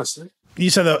everybody, honestly.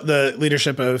 You said the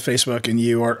leadership of Facebook and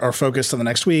you are focused on the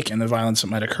next week and the violence that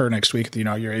might occur next week at the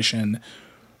inauguration.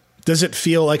 Does it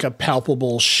feel like a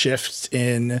palpable shift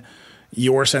in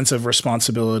your sense of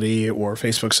responsibility or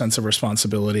Facebook's sense of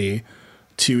responsibility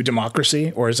to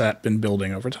democracy, or has that been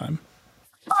building over time?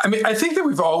 I mean, I think that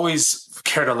we've always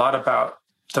cared a lot about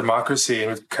democracy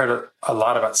and we've cared a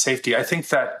lot about safety. I think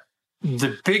that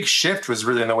the big shift was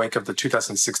really in the wake of the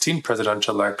 2016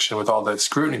 presidential election with all the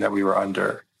scrutiny that we were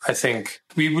under. I think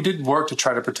we did work to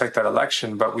try to protect that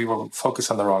election, but we were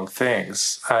focused on the wrong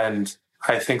things. And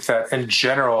I think that in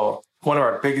general, one of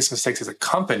our biggest mistakes as a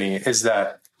company is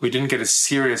that we didn't get as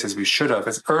serious as we should have,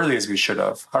 as early as we should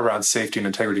have, around safety and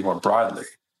integrity more broadly.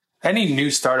 Any new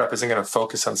startup isn't going to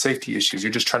focus on safety issues.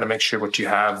 You're just trying to make sure what you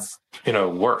have,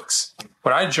 works.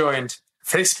 When I joined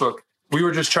Facebook, we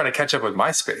were just trying to catch up with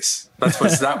MySpace.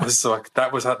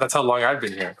 That's how long I've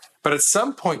been here. But at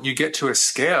some point, you get to a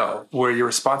scale where your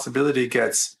responsibility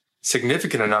gets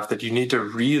significant enough that you need to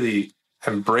really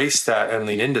embrace that and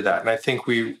lean into that. And I think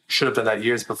we should have done that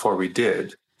years before we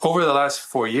did. Over the last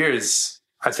 4 years,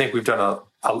 I think we've done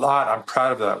a lot. I'm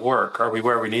proud of that work. Are we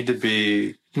where we need to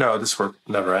be? No, this work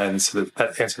never ends. So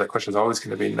that answer to that question is always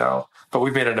going to be no. But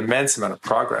we've made an immense amount of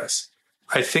progress.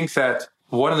 I think that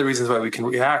one of the reasons why we can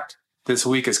react this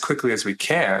week as quickly as we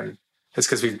can is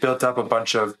because we've built up a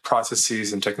bunch of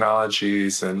processes and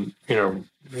technologies and,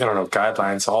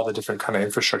 guidelines, all the different kind of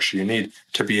infrastructure you need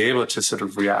to be able to sort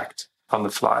of react on the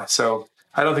fly. So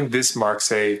I don't think this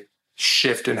marks a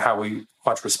shift in how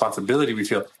much responsibility we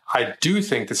feel. I do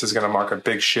think this is going to mark a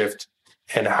big shift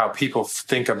in how people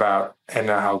think about and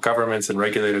how governments and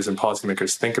regulators and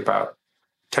policymakers think about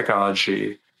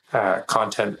technology,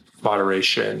 content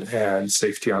moderation, and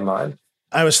safety online.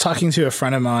 I was talking to a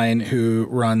friend of mine who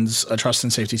runs a trust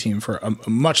and safety team for a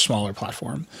much smaller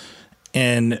platform.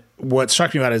 And what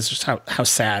struck me about it is just how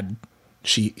sad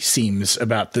she seems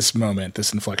about this moment,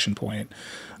 this inflection point.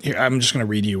 Here, I'm just going to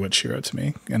read you what she wrote to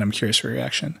me, and I'm curious for your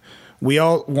reaction. We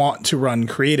all want to run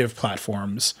creative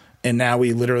platforms, and now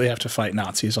we literally have to fight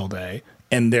Nazis all day,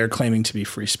 and they're claiming to be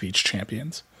free speech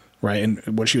champions, right? And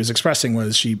what she was expressing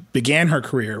was she began her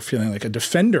career feeling like a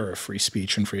defender of free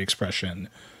speech and free expression,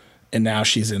 and now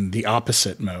she's in the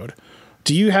opposite mode.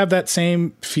 Do you have that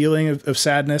same feeling of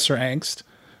sadness or angst,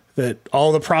 that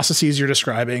all the processes you're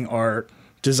describing are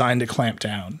designed to clamp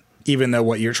down, even though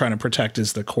what you're trying to protect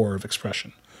is the core of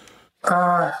expression?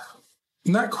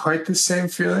 Not quite the same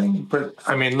feeling, but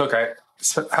I mean, look, I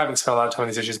haven't spent a lot of time on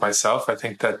these issues myself. I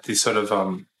think that the sort of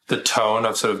the tone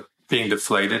of sort of being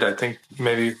deflated, I think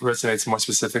maybe resonates more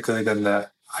specifically than the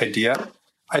idea.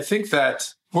 I think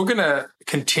that we're going to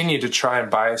continue to try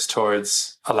and bias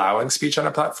towards allowing speech on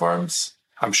our platforms.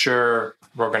 I'm sure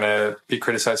we're going to be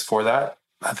criticized for that.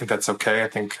 I think that's okay. I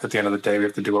think at the end of the day, we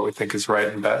have to do what we think is right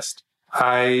and best.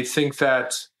 I think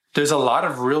that there's a lot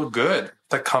of real good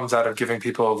that comes out of giving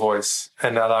people a voice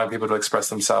and allowing people to express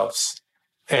themselves.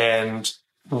 And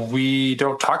we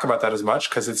don't talk about that as much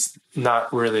because it's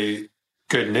not really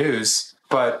good news,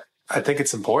 but I think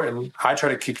it's important. I try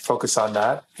to keep focus on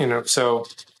that, so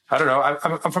I don't know.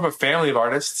 I'm from a family of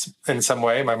artists in some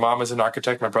way. My mom is an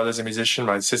architect. My brother's a musician.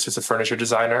 My sister's a furniture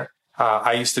designer.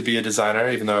 I used to be a designer,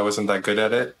 even though I wasn't that good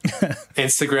at it.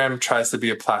 Instagram tries to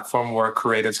be a platform where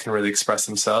creatives can really express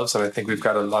themselves. And I think we've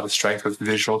got a lot of strength with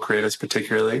visual creatives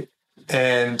particularly.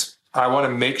 And I want to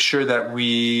make sure that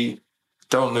we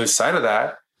don't lose sight of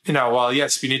that. While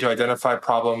yes, we need to identify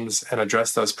problems and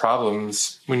address those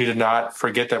problems, we need to not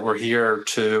forget that we're here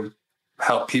to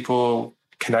help people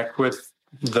connect with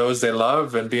those they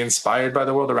love and be inspired by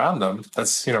the world around them.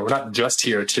 That's, we're not just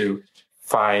here to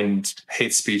find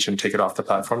hate speech and take it off the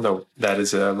platform, though that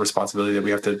is a responsibility that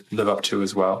we have to live up to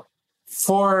as well.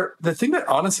 For the thing that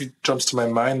honestly jumps to my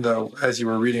mind, though, as you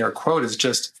were reading our quote, is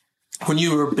just when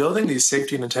you were building these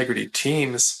safety and integrity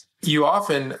teams, you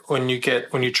often, when you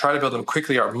try to build them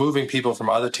quickly, are moving people from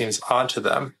other teams onto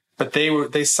them. But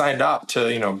they signed up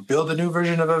to, build a new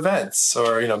version of events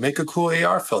or, make a cool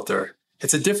AR filter.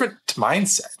 It's a different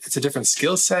mindset. It's a different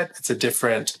skill set. It's a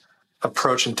different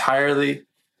approach entirely.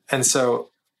 And so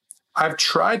I've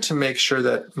tried to make sure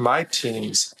that my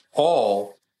teams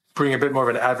all bring a bit more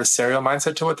of an adversarial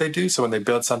mindset to what they do. So when they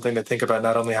build something, they think about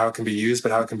not only how it can be used,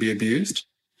 but how it can be abused.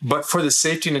 But for the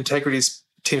safety and integrity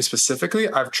team specifically,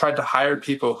 I've tried to hire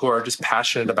people who are just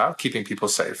passionate about keeping people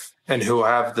safe and who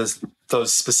have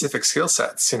those specific skill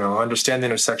sets, understand the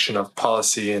intersection of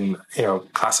policy and,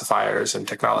 classifiers and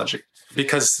technology.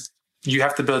 Because you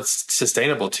have to build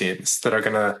sustainable teams that are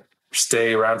going to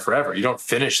stay around forever. You don't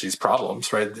finish these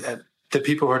problems, right? The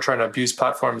people who are trying to abuse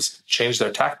platforms change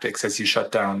their tactics as you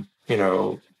shut down,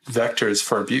 vectors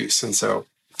for abuse. And so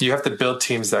you have to build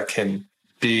teams that can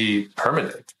be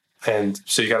permanent. And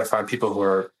so you got to find people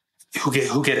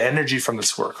who get energy from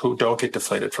this work, who don't get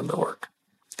deflated from the work.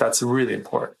 That's really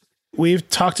important. We've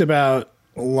talked about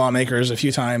lawmakers a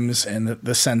few times and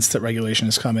the sense that regulation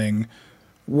is coming.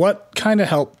 What kind of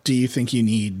help do you think you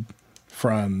need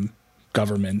from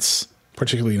governments,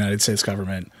 particularly the United States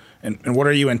government? And what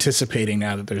are you anticipating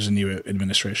now that there's a new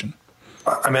administration?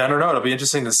 I mean, I don't know. It'll be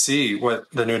interesting to see what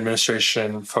the new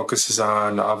administration focuses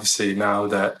on, obviously, now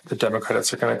that the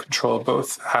Democrats are going to control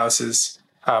both houses.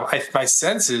 My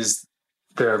sense is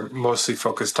they're mostly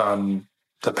focused on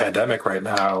the pandemic right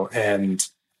now and,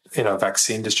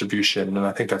 vaccine distribution. And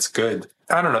I think that's good.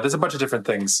 I don't know. There's a bunch of different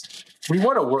things. We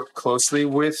want to work closely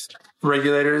with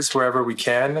regulators wherever we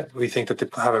can. We think that they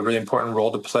have a really important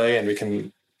role to play, and we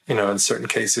can, in certain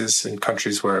cases in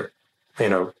countries where,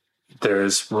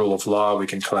 there's rule of law, we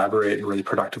can collaborate in really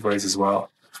productive ways as well.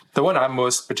 The one I'm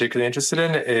most particularly interested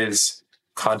in is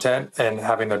content and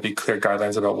having there be clear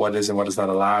guidelines about what is and what is not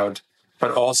allowed,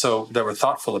 but also that we're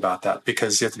thoughtful about that,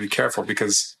 because you have to be careful,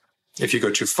 because if you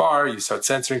go too far, you start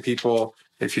censoring people.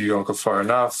 If you don't go far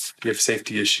enough, you have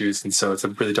safety issues. And so it's a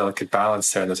really delicate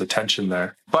balance there, and there's a tension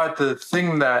there. But the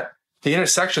thing that the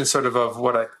intersection sort of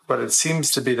what it seems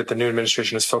to be that the new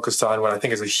administration is focused on, what I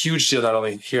think is a huge deal, not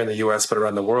only here in the US, but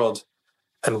around the world,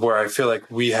 and where I feel like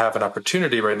we have an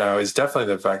opportunity right now, is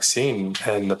definitely the vaccine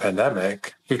and the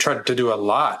pandemic. We've tried to do a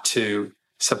lot to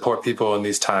support people in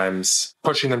these times,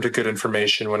 pushing them to good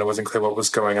information when it wasn't clear what was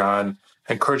going on,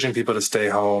 encouraging people to stay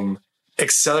home,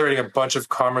 accelerating a bunch of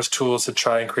commerce tools to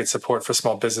try and create support for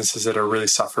small businesses that are really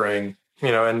suffering.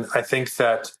 And I think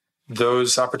that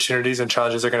those opportunities and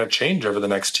challenges are going to change over the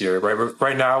next year.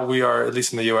 Right now, we are, at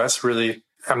least in the US, really,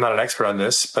 I'm not an expert on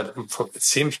this, but it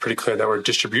seems pretty clear that we're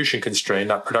distribution constrained,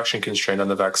 not production constrained on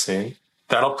the vaccine.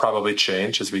 That'll probably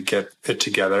change as we get it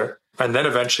together. And then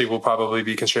eventually we'll probably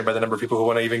be constrained by the number of people who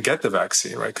want to even get the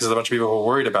vaccine, right? Because there's a bunch of people who are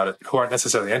worried about it, who aren't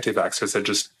necessarily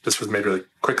anti-vaxxers. This was made really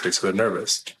quickly, so they're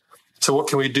nervous. So what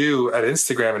can we do at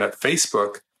Instagram and at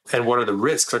Facebook? And what are the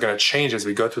risks are going to change as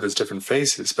we go through those different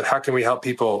phases? But how can we help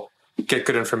people get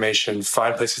good information,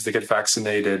 find places to get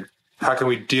vaccinated? How can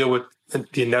we deal with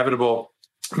the inevitable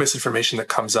misinformation that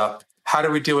comes up? How do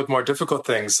we deal with more difficult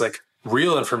things like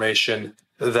real information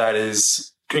that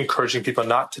is encouraging people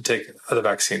not to take the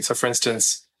vaccine? So for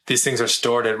instance, these things are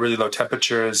stored at really low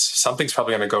temperatures. Something's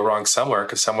probably going to go wrong somewhere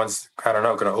because someone's, going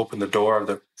to open the door of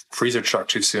the freezer truck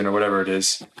too soon or whatever it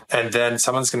is. And then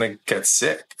someone's going to get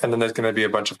sick. And then there's going to be a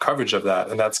bunch of coverage of that.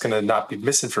 And that's going to not be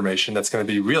misinformation. That's going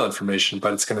to be real information,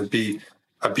 but it's going to be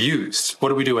abused. What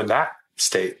do we do in that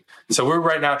state? So we're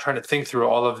right now trying to think through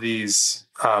all of these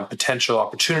potential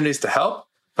opportunities to help,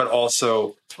 but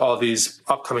also all these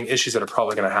upcoming issues that are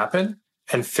probably going to happen,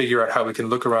 and figure out how we can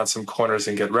look around some corners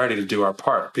and get ready to do our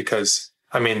part. Because,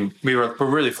 we're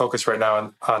really focused right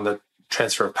now on the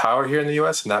transfer of power here in the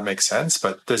US, and that makes sense.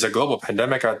 But there's a global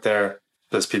pandemic out there.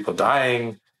 There's people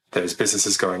dying. There's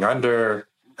businesses going under.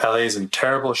 LA's in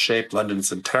terrible shape.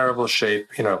 London's in terrible shape.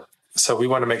 So we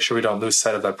want to make sure we don't lose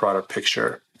sight of that broader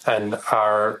picture and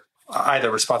our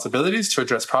either responsibilities to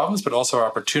address problems, but also our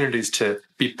opportunities to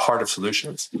be part of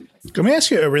solutions. Let me ask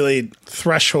you a really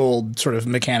threshold sort of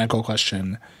mechanical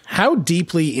question. How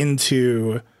deeply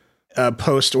into a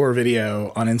post or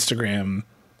video on Instagram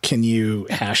can you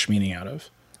hash meaning out of?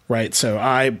 Right. So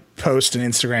I post an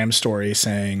Instagram story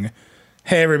saying,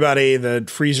 hey, everybody, the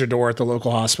freezer door at the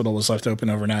local hospital was left open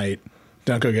overnight.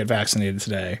 Don't go get vaccinated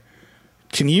today.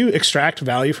 Can you extract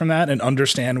value from that and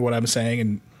understand what I'm saying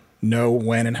and know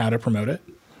when and how to promote it?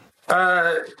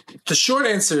 The short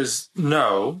answer is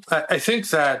no. I think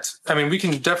that, we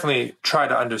can definitely try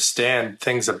to understand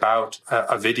things about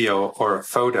a video or a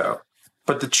photo.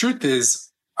 But the truth is,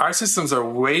 our systems are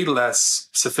way less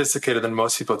sophisticated than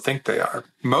most people think they are.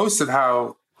 Most of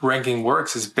how ranking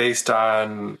works is based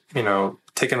on,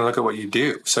 taking a look at what you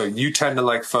do. So you tend to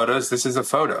like photos. This is a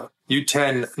photo. You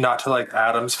tend not to like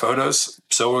Adam's photos.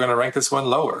 So we're going to rank this one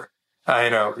lower.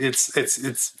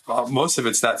 It's most of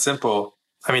it's that simple.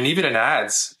 Even in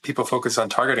ads, people focus on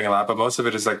targeting a lot, but most of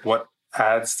it is like, what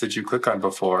ads did you click on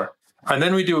before? And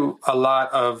then we do a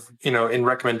lot of, in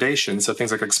recommendations. So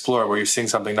things like Explore, where you're seeing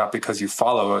something not because you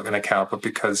follow an account, but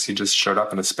because you just showed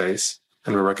up in a space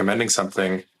and we're recommending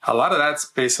something. A lot of that's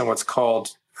based on what's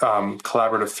called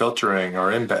collaborative filtering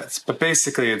or embeds. But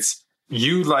basically it's,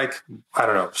 you like,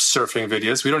 surfing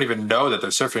videos. We don't even know that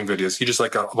they're surfing videos. You just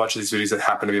like a bunch of these videos that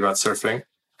happen to be about surfing.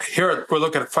 Here, we're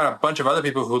looking to find a bunch of other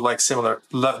people who like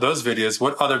those videos.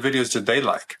 What other videos did they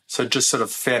like? So just sort of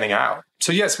fanning out.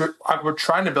 So yes, we're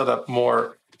trying to build up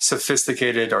more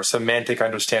sophisticated or semantic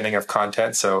understanding of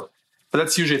content. But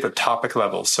that's usually at the topic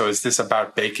level. So is this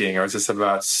about baking, or is this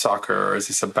about soccer, or is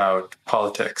this about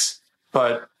politics?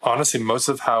 But honestly, most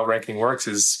of how ranking works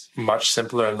is much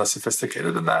simpler and less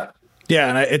sophisticated than that. Yeah,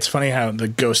 and it's funny how the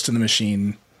ghost in the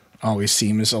machine always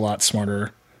seems a lot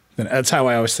smarter than. That's how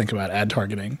I always think about ad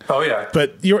targeting. Oh yeah,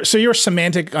 but your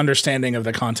semantic understanding of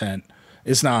the content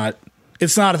is not.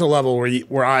 It's not at the level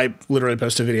where I literally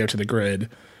post a video to the grid,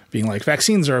 being like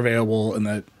vaccines are available, and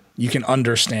that you can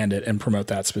understand it and promote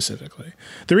that specifically.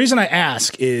 The reason I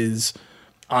ask is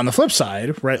on the flip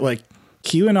side, right? Like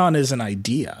QAnon is an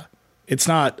idea. It's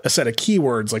not a set of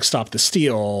keywords like stop the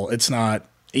steal. It's not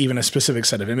even a specific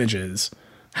set of images.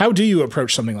 How do you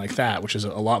approach something like that, which is a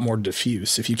lot more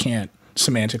diffuse if you can't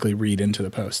semantically read into the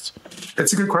posts?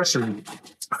 It's a good question.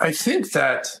 I think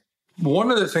that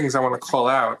one of the things I want to call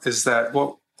out is that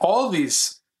all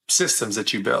these systems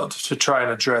that you build to try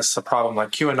and address a problem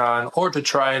like QAnon, or to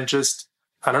try and just,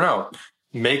 I don't know,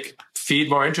 make feed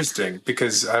more interesting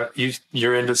because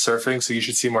you're into surfing, so you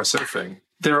should see more surfing.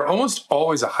 They're almost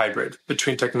always a hybrid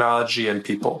between technology and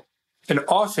people. And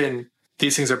often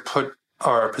these things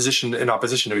are positioned in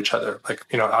opposition to each other. Like,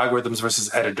 algorithms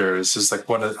versus editors is like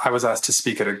I was asked to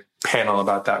speak at a panel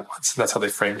about that once, and that's how they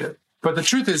framed it. But the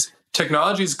truth is,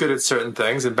 technology is good at certain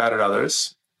things and bad at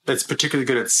others. It's particularly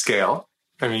good at scale.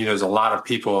 I mean, there's a lot of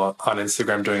people on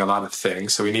Instagram doing a lot of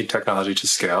things, so we need technology to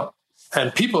scale.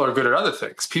 And people are good at other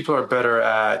things. People are better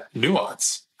at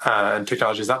nuance, and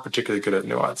technology is not particularly good at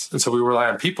nuance. And so we rely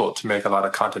on people to make a lot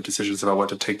of content decisions about what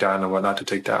to take down and what not to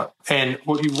take down. And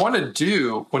what you want to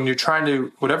do when you're trying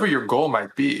to, whatever your goal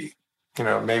might be,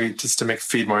 maybe just to make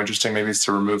feed more interesting, maybe it's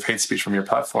to remove hate speech from your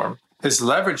platform, is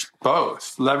leverage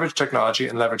both, leverage technology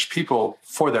and leverage people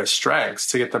for their strengths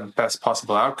to get the best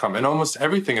possible outcome. And almost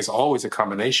everything is always a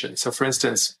combination. So for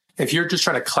instance, if you're just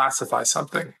trying to classify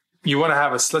something, you want to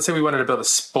have let's say we wanted to build a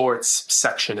sports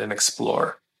section in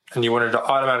Explore, and you wanted to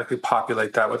automatically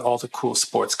populate that with all the cool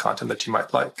sports content that you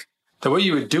might like. The way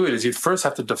you would do it is you'd first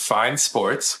have to define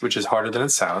sports, which is harder than it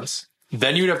sounds.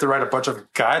 Then you'd have to write a bunch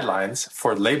of guidelines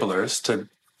for labelers to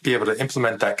be able to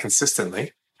implement that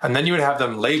consistently. And then you would have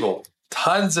them label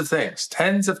tons of things,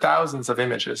 tens of thousands of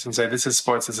images, and say, this is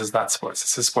sports, this is not sports,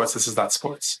 this is sports, this is not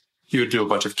sports. You would do a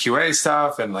bunch of QA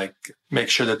stuff and make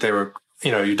sure that they were,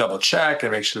 you double check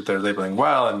and make sure that they're labeling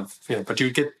well. And, but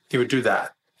you would do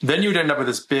that. Then you would end up with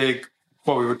this big,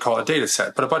 what we would call a data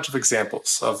set, but a bunch of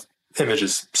examples of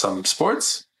images, some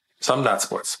sports, some not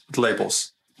sports, with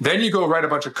labels. Then you go write a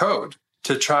bunch of code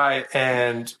to try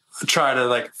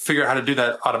to figure out how to do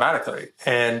that automatically.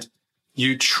 And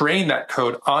you train that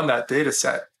code on that data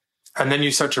set. And then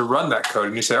you start to run that code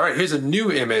and you say, all right, here's a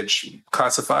new image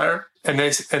classifier. And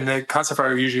the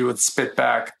classifier usually would spit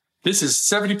back, this is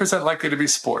 70% likely to be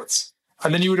sports.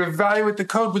 And then you would evaluate the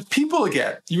code with people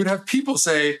again. You would have people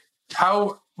say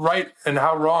how right and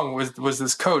how wrong was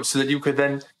this code, so that you could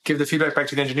then give the feedback back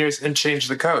to the engineers and change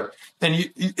the code. And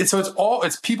so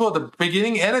it's people at the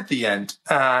beginning and at the end,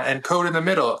 and code in the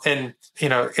middle, and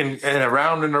and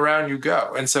around and around you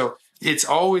go. And so it's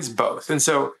always both. And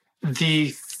so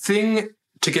the thing,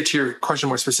 to get to your question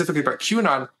more specifically about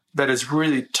QAnon, that is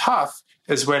really tough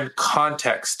is when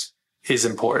context is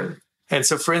important. And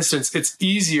so, for instance, it's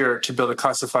easier to build a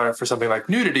classifier for something like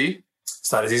nudity.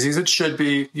 It's not as easy as it should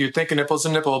be. You'd think a nipple's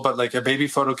a nipple, but like a baby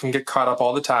photo can get caught up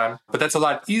all the time. But that's a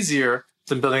lot easier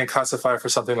than building a classifier for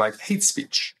something like hate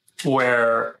speech,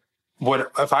 where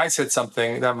if I said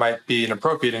something that might be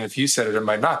inappropriate, and if you said it, it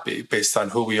might not be, based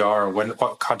on who we are, or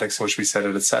what context in which we said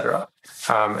it, et cetera.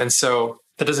 And so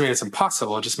that doesn't mean it's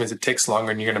impossible. It just means it takes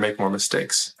longer and you're going to make more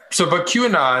mistakes. So, but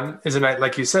QAnon is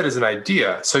like you said, is an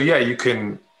idea. So yeah, you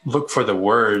can look for the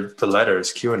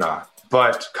letters QAnon,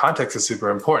 but context is super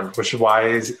important, which is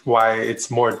why it's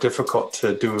more difficult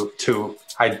to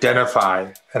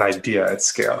identify an idea at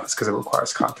scale. It's because it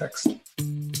requires context.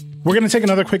 We're going to take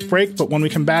another quick break, but when we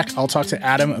come back, I'll talk to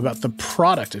Adam about the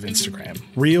product of Instagram: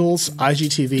 Reels,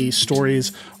 IGTV,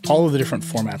 Stories, all of the different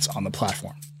formats on the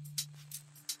platform.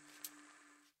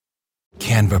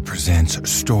 Canva presents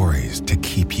stories to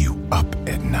keep you up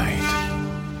at night.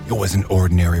 It was an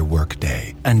ordinary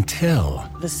workday until...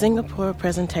 The Singapore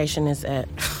presentation is at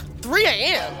 3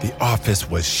 a.m. The office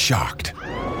was shocked.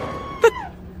 But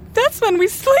that's when we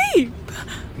sleep.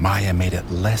 Maya made it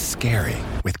less scary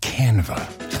with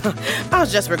Canva. I'll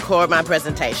just record my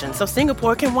presentation so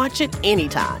Singapore can watch it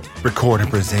anytime. Record and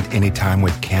present anytime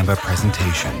with Canva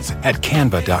presentations at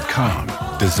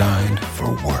canva.com. Designed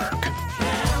for work.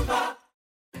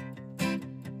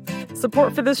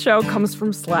 Support for this show comes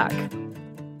from Slack.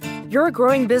 You're a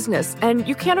growing business, and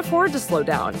you can't afford to slow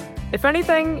down. If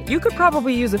anything, you could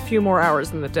probably use a few more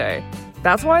hours in the day.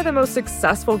 That's why the most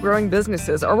successful growing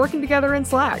businesses are working together in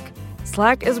Slack.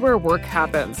 Slack is where work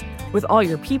happens, with all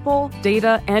your people,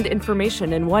 data, and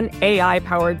information in one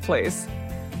AI-powered place.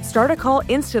 Start a call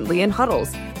instantly in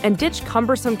huddles and ditch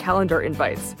cumbersome calendar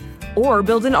invites. Or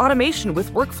build an automation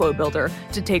with Workflow Builder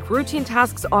to take routine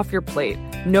tasks off your plate.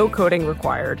 No coding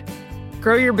required.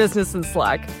 Grow your business in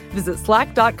Slack. Visit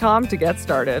slack.com to get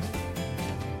started.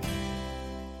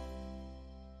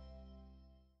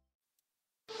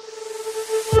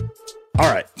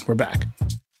 All right, we're back.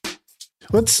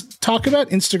 Let's talk about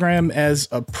Instagram as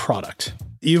a product.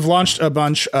 You've launched a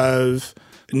bunch of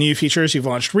new features. You've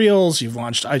launched Reels, you've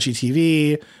launched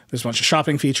IGTV, there's a bunch of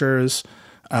shopping features.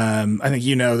 I think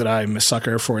you know that I'm a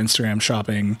sucker for Instagram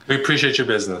shopping. We appreciate your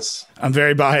business. I'm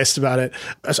very biased about it.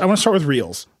 I want to start with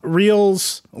Reels.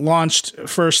 Reels launched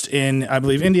first in, I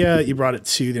believe, India. You brought it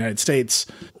to the United States.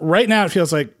 Right now, it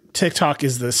feels like TikTok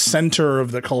is the center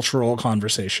of the cultural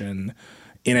conversation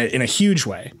in a huge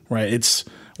way, right? It's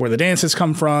where the dances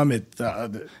come from.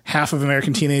 Half of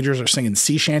American teenagers are singing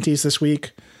sea shanties this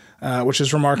week, which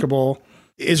is remarkable.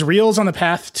 Is Reels on the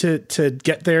path to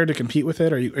get there, to compete with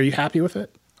it? Are you happy with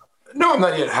it? No, I'm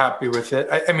not yet happy with it.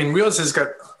 I mean, Reels has got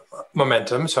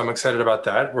momentum, so I'm excited about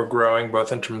that. We're growing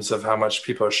both in terms of how much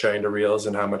people are sharing to Reels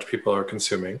and how much people are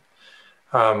consuming.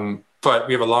 But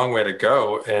we have a long way to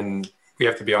go, and we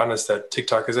have to be honest that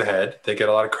TikTok is ahead. They get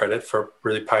a lot of credit for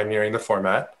really pioneering the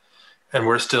format, and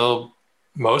we're still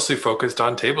mostly focused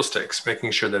on table stakes,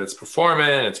 making sure that it's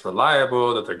performant, it's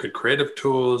reliable, that they're good creative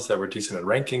tools, that we're decent at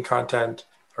ranking content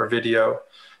or video.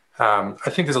 I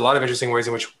think there's a lot of interesting ways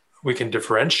in which we can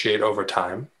differentiate over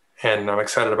time. And I'm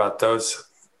excited about those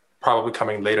probably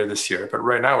coming later this year. But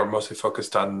right now we're mostly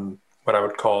focused on what I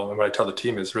would call, and what I tell the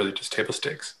team is really just table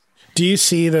stakes. Do you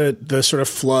see the sort of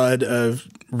flood of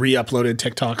re-uploaded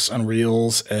TikToks on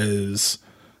Reels as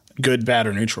good, bad,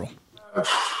 or neutral?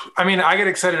 I mean, I get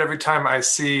excited every time I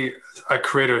see a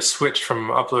creator switch from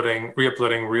re-uploading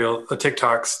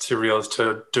TikToks to Reels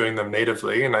to doing them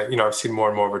natively. And I've seen more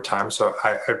and more over time. So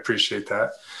I appreciate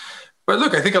that. But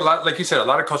look, I think a lot, like you said, a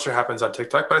lot of culture happens on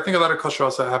TikTok, but I think a lot of culture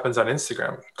also happens on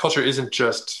Instagram. Culture isn't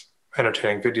just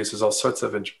entertaining videos. There's all sorts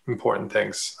of important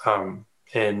things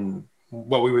in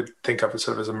what we would think of as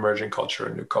sort of as emerging culture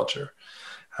and new culture.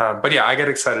 But yeah, I get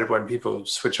excited when people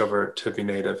switch over to be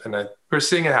native, and we're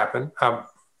seeing it happen.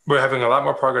 We're having a lot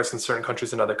more progress in certain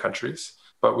countries than other countries,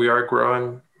 but we are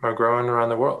growing. We're growing around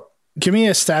the world. Give me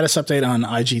a status update on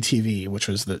IGTV, which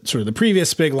was the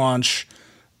previous big launch.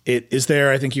 It is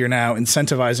there. I think you're now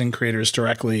incentivizing creators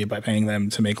directly by paying them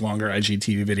to make longer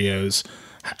IGTV videos.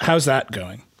 How's that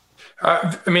going?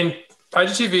 I mean,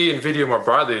 IGTV and video more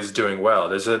broadly is doing well.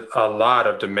 There's a lot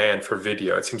of demand for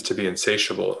video. It seems to be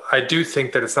insatiable. I do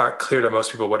think that it's not clear to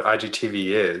most people what IGTV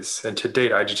is. And to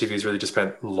date, IGTV has really just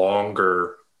meant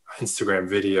longer Instagram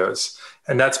videos.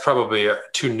 And that's probably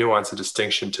too nuanced a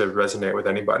distinction to resonate with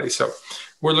anybody. So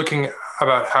we're looking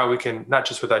about how we can, not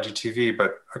just with IGTV,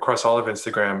 but across all of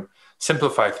Instagram,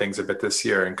 simplify things a bit this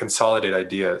year and consolidate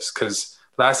ideas. Because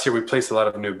last year we placed a lot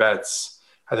of new bets.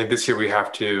 I think this year we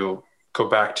have to go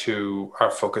back to our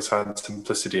focus on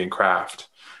simplicity and craft.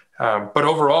 But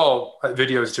overall,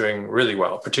 video is doing really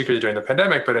well, particularly during the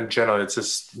pandemic. But in general, it's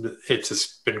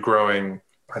just been growing,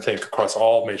 I think, across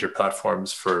all major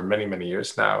platforms for many, many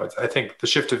years now. I think the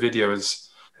shift to video is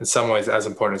in some ways as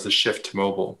important as the shift to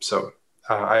mobile. So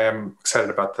I am excited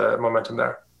about the momentum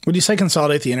there. When you say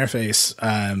consolidate the interface,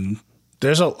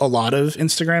 there's a lot of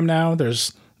Instagram now.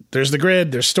 There's the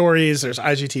grid, there's stories, there's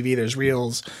IGTV, there's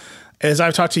Reels. As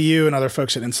I've talked to you and other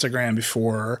folks at Instagram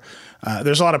before,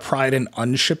 there's a lot of pride in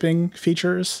unshipping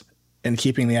features and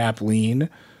keeping the app lean.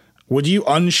 Would you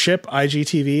unship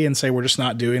IGTV and say we're just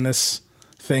not doing this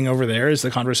thing over there? Is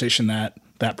the conversation that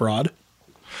broad?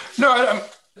 No,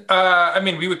 I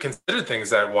mean, we would consider things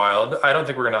that wild. I don't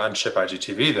think we're going to unship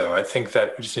IGTV, though. I think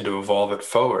that we just need to evolve it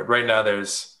forward. Right now,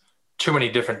 there's too many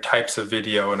different types of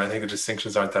video, and I think the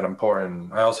distinctions aren't that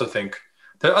important. I also think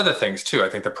there are other things, too. I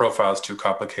think the profile is too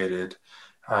complicated.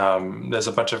 There's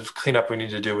a bunch of cleanup we need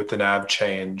to do with the nav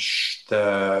change.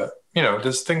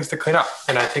 There's things to clean up.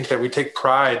 And I think that we take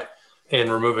pride in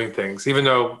removing things, even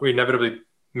though we inevitably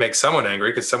make someone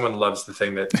angry because someone loves the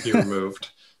thing that you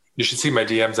removed. You should see my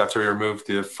DMs after we removed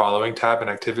the following tab in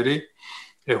activity.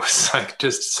 It was like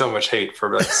just so much hate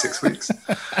for like 6 weeks.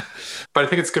 But I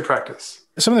think it's good practice.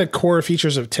 Some of the core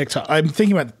features of TikTok, I'm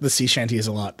thinking about the sea shanties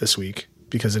a lot this week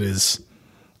because it is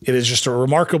just a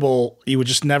remarkable, you would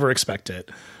just never expect it.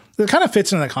 It kind of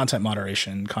fits into the content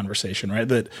moderation conversation, right?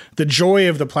 That the joy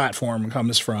of the platform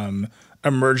comes from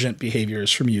emergent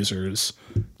behaviors from users.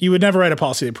 You would never write a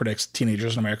policy that predicts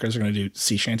teenagers in America are going to do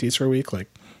sea shanties for a week.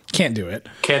 Like, can't do it.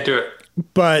 Can't do it.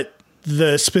 But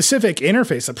the specific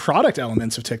interface, the product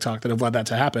elements of TikTok that have led that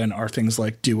to happen are things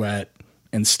like Duet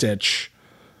and Stitch,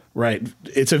 right?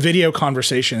 It's a video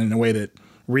conversation in a way that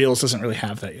Reels doesn't really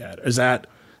have that yet. Is that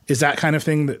kind of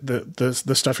thing that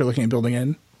the stuff you're looking at building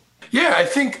in? Yeah,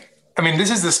 I mean,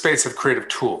 this is the space of creative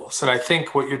tools. And I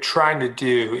think what you're trying to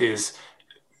do is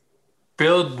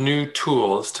build new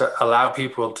tools to allow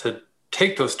people to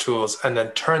take those tools and then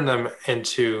turn them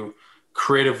into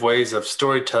creative ways of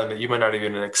storytelling that you might not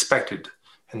even have expected.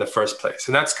 in the first place.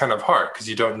 And that's kind of hard because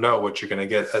you don't know what you're going to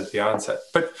get at the onset.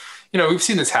 But, we've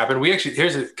seen this happen.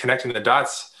 Here's connecting the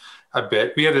dots a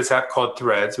bit. We have this app called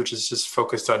Threads, which is just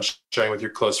focused on sharing with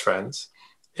your close friends.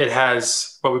 It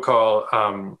has what we call,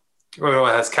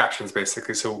 it has captions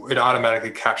basically. So it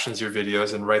automatically captions your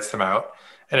videos and writes them out.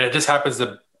 And it just happens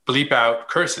to bleep out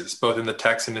curses, both in the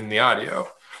text and in the audio.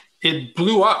 It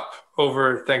blew up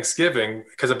over Thanksgiving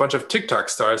because a bunch of TikTok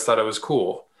stars thought it was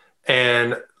cool.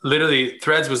 And literally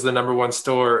Threads was the number one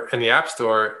store in the App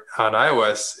Store on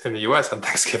iOS in the US on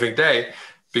Thanksgiving Day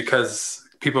because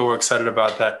people were excited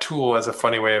about that tool as a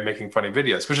funny way of making funny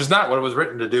videos, which is not what it was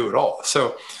written to do at all.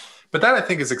 So, but that I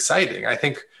think is exciting. I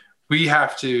think we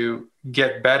have to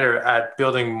get better at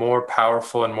building more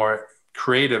powerful and more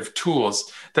creative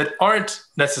tools that aren't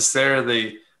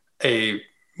necessarily a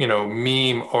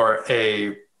meme or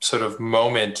a sort of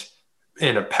moment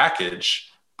in a package,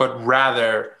 but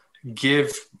rather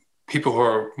give people who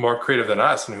are more creative than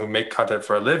us and who make content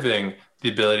for a living the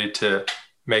ability to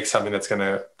make something that's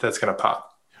gonna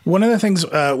pop. One of the things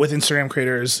with Instagram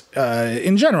creators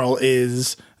in general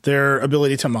is their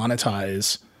ability to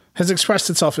monetize has expressed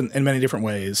itself in many different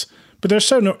ways, but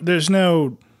there's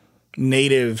no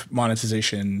native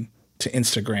monetization to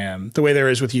Instagram the way there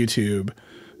is with YouTube,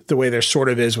 the way there sort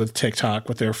of is with TikTok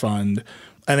with their fund.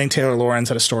 I think Taylor Lorenz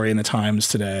had a story in the Times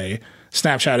today.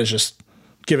 Snapchat is just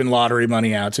giving lottery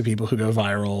money out to people who go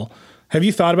viral. Have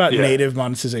you thought about native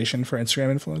monetization for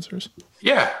Instagram influencers?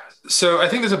 Yeah. So I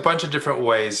think there's a bunch of different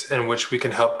ways in which we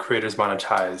can help creators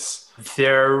monetize.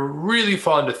 They're really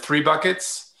fall into three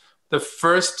buckets. The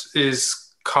first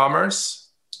is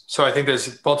commerce. So I think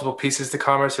there's multiple pieces to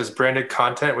commerce. There's branded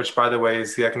content, which, by the way,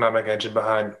 is the economic engine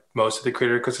behind most of the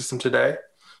creator ecosystem today.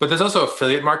 But there's also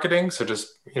affiliate marketing, so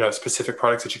just specific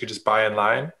products that you could just buy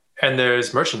online. And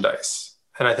there's merchandise.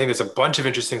 And I think there's a bunch of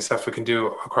interesting stuff we can do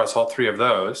across all three of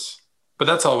those. But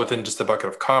that's all within just the bucket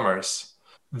of commerce.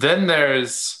 Then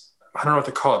there's, I don't know what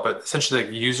to call it, but essentially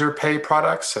like user pay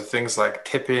products. So things like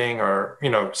tipping or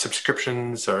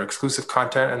subscriptions or exclusive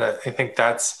content. And I think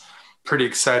that's pretty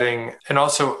exciting. And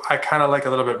also I kind of like a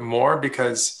little bit more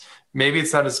because maybe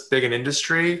it's not as big an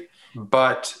industry,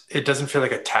 but it doesn't feel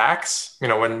like a tax.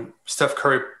 When Steph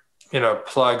Curry,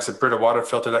 plugs a Brita water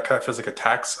filter, that kind of feels like a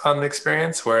tax on the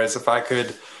experience. Whereas if I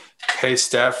could pay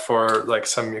Steph for like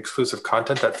some exclusive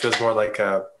content, that feels more like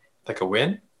a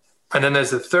win. And then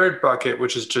there's the third bucket,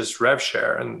 which is just rev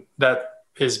share. And that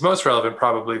is most relevant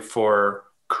probably for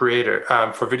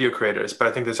video creators, but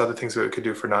I think there's other things that we could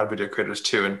do for non-video creators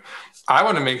too. And I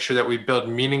want to make sure that we build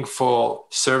meaningful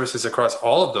services across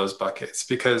all of those buckets,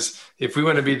 because if we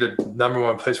want to be the number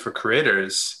one place for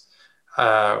creators,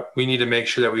 we need to make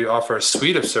sure that we offer a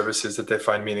suite of services that they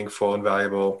find meaningful and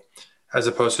valuable, as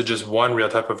opposed to just one real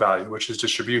type of value, which is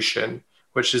distribution,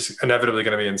 which is inevitably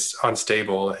going to be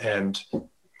unstable. And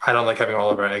I don't like having all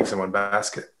of our eggs in one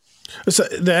basket. So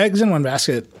the eggs in one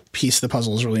basket piece of the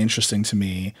puzzle is really interesting to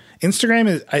me.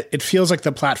 Instagram it feels like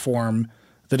the platform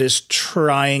that is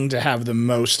trying to have the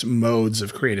most modes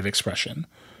of creative expression,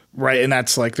 right? And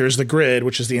that's like, there's the grid,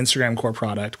 which is the Instagram core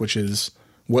product, which is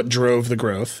what drove the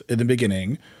growth in the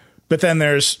beginning. But then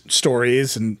there's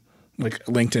stories, and like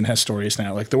LinkedIn has stories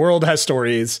now, like the world has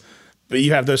stories, but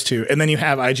you have those two. And then you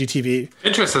have IGTV.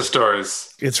 Interesting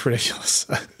stories. It's ridiculous.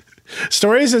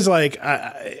 Stories is like,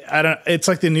 I don't, it's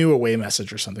like the new away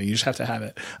message or something. You just have to have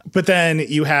it. But then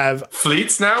you have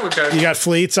fleets now. You got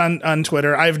fleets on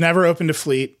Twitter. I've never opened a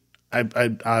fleet.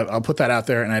 I'll put that out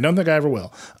there, and I don't think I ever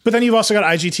will. But then you've also got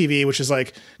IGTV, which is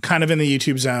like kind of in the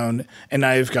YouTube zone. And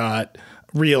now you've got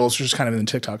Reels, which is kind of in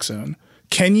the TikTok zone.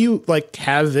 Can you like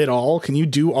have it all? Can you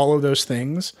do all of those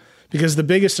things? Because the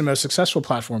biggest and most successful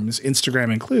platforms,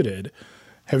 Instagram included,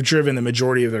 have driven the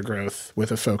majority of their growth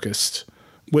with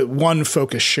one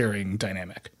focus sharing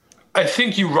dynamic. I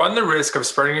think you run the risk of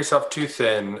spreading yourself too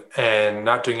thin and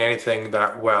not doing anything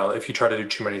that well if you try to do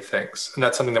too many things. And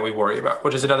that's something that we worry about,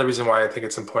 which is another reason why I think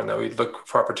it's important that we look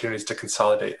for opportunities to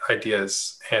consolidate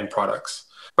ideas and products.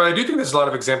 But I do think there's a lot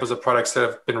of examples of products that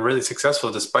have been really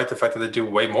successful despite the fact that they do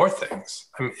way more things.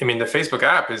 I mean, the Facebook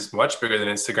app is much bigger than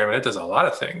Instagram, and it does a lot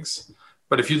of things.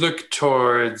 But if you look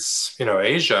towards,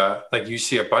 Asia, like you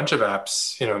see a bunch of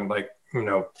apps,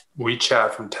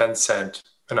 WeChat from Tencent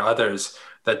and others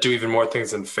that do even more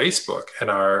things than Facebook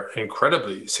and are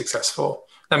incredibly successful.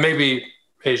 Now, maybe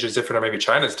Asia is different, or maybe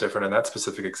China is different in that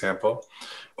specific example,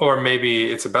 or maybe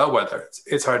it's a bellwether.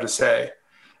 It's hard to say.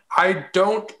 I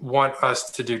don't want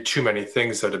us to do too many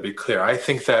things, though, to be clear. I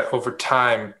think that over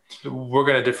time, we're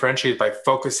going to differentiate by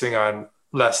focusing on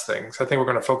less things. I think we're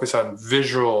going to focus on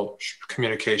visual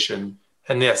communication.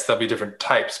 And yes, there'll be different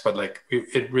types, but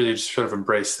it really just sort of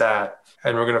embrace that.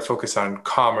 and we're going to focus on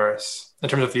commerce. In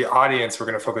terms of the audience, we're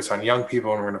going to focus on young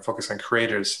people and we're going to focus on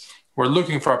creators. We're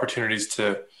looking for opportunities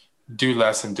to do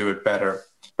less and do it better.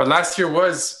 But last year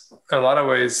was, in a lot of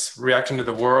ways, reacting to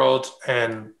the world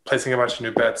and placing a bunch of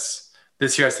new bets.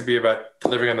 This year has to be about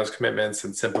delivering on those commitments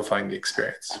and simplifying the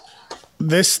experience.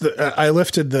 I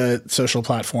lifted the social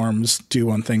platforms do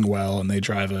one thing well, and they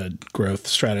drive a growth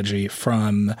strategy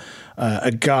from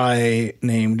a guy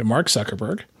named Mark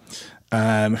Zuckerberg,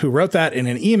 who wrote that in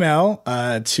an email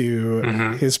to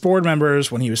his board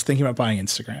members when he was thinking about buying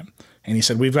Instagram. And he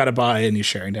said, we've got to buy a new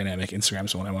sharing dynamic.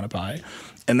 Instagram's the one I want to buy.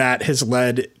 And that has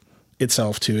led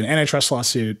itself to an antitrust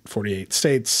lawsuit, 48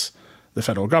 states, the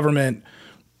federal government.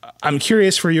 I'm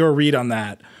curious for your read on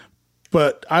that.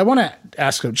 But I want to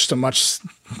ask just a much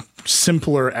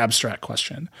simpler, abstract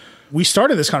question. We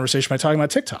started this conversation by talking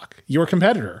about TikTok, your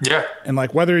competitor. Yeah. And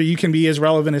like whether you can be as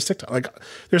relevant as TikTok. Like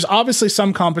there's obviously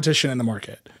some competition in the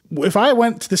market. If I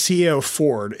went to the CEO of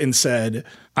Ford and said,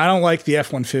 I don't like the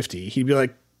F-150, he'd be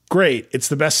like, great, it's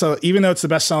the best even though it's the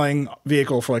best selling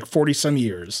vehicle for like 40 some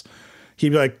years,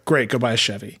 he'd be like, great, go buy a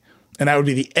Chevy. And that would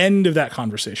be the end of that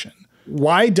conversation.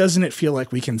 Why doesn't it feel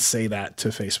like we can say that to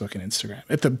Facebook and Instagram?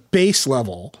 At the base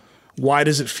level, why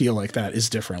does it feel like that is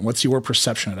different? What's your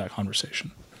perception of that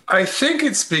conversation? I think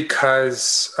it's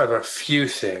because of a few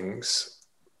things,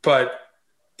 but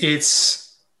I'm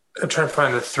trying to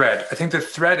find the thread. I think the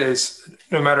thread is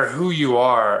no matter who you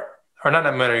are, or not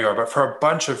no matter who you are, but for a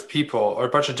bunch of people or a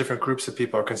bunch of different groups of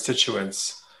people or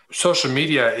constituents, social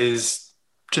media is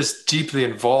just deeply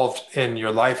involved in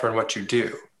your life or in what you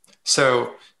do.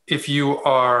 So if you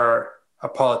are a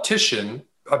politician,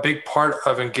 a big part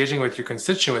of engaging with your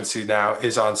constituency now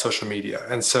is on social media.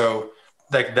 And so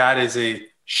like that is a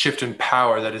shift in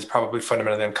power that is probably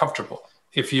fundamentally uncomfortable.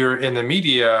 If you're in the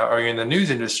media or you're in the news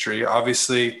industry,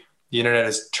 obviously the internet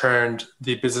has turned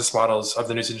the business models of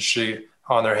the news industry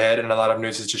on their head, and a lot of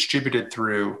news is distributed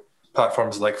through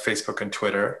platforms like Facebook and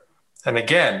Twitter. And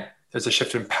again, there's a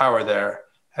shift in power there.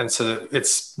 And so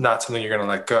it's not something you're going to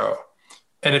let go.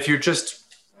 And if you're just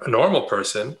a normal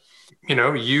person,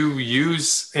 you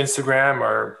use Instagram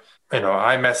or,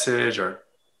 iMessage or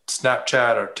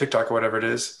Snapchat or TikTok or whatever it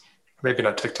is, maybe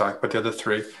not TikTok, but the other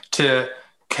three, to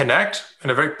connect in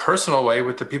a very personal way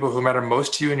with the people who matter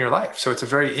most to you in your life. So it's a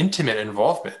very intimate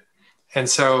involvement. And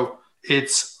so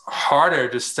it's harder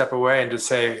to step away and to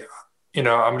say,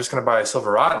 I'm just going to buy a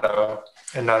Silverado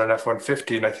and not an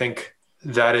F-150. And I think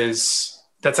that's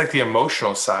like the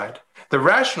emotional side. The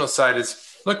rational side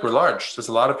is, look, we're large. There's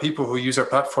a lot of people who use our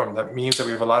platform. That means that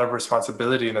we have a lot of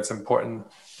responsibility, and it's important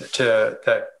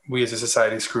that we as a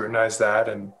society scrutinize that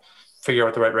and figure out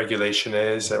what the right regulation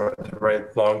is and what the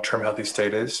right long-term healthy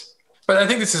state is. But I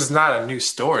think this is not a new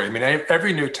story. I mean,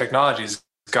 every new technology has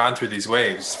gone through these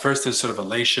waves. First, there's sort of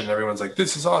elation. Everyone's like,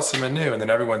 this is awesome and new. And then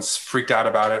everyone's freaked out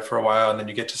about it for a while. And then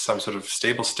you get to some sort of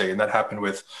stable state. And that happened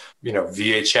with,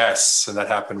 VHS. And that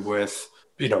happened with,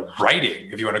 writing,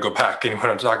 if you want to go back and you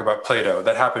want to talk about Plato.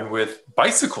 That happened with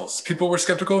bicycles. People were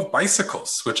skeptical of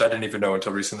bicycles, which I didn't even know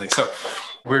until recently. So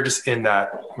we're in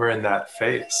that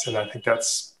phase. And I think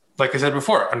that's, like I said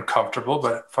before, uncomfortable,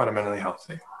 but fundamentally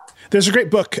healthy. There's a great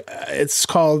book. It's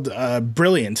called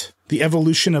Brilliant, The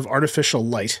Evolution of Artificial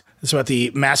Light. It's about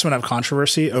the massive amount of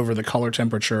controversy over the color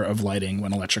temperature of lighting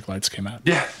when electric lights came out.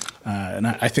 Yeah. And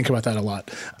I think about that a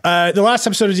lot. The last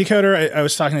episode of Decoder, I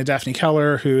was talking to Daphne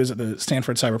Keller, who is at the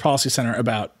Stanford Cyber Policy Center,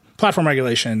 about platform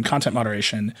regulation, content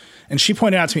moderation. And she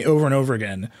pointed out to me over and over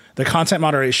again, the content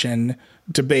moderation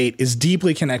debate is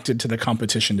deeply connected to the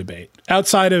competition debate.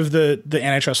 Outside of the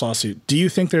antitrust lawsuit, do you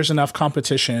think there's enough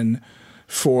competition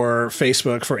for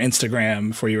Facebook, for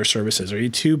Instagram, for your services? Are you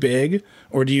too big,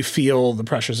 or do you feel the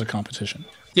pressures of competition?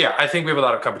 Yeah, I think we have a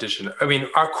lot of competition. I mean,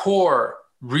 our core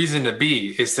reason to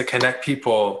be is to connect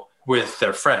people with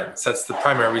their friends. That's the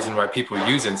primary reason why people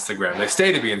use Instagram. They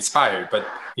stay to be inspired, but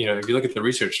if you look at the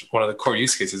research, one of the core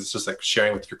use cases is just like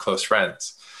sharing with your close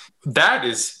friends. That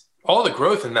is all the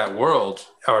growth in that world,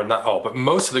 or not all, but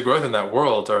most of the growth in that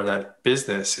world or in that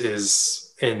business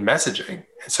is in messaging.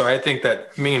 So I think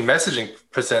that messaging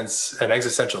presents an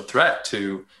existential threat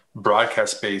to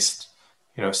broadcast-based,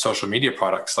 social media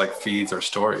products like feeds or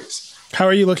stories. How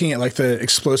are you looking at like the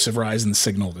explosive rise in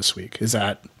Signal this week? Is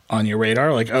that on your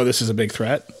radar? Like, oh, this is a big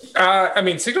threat?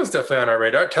 Signal's definitely on our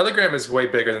radar. Telegram is way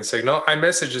bigger than Signal.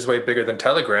 iMessage is way bigger than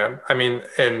Telegram.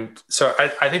 And so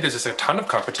I think there's just a ton of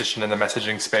competition in the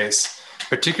messaging space,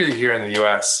 particularly here in the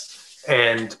US.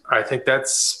 And I think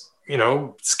that's,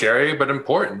 scary, but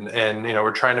important. And,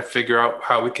 we're trying to figure out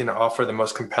how we can offer the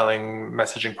most compelling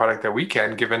messaging product that we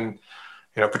can, given,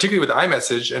 particularly with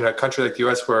iMessage in a country like the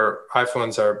US where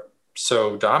iPhones are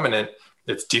so dominant,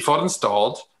 It's default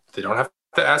installed. They don't have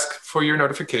to ask for your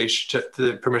notification,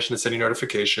 the permission to send you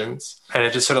notifications. And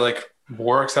it just sort of like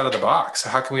works out of the box. So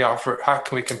how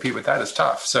can we compete with that? It's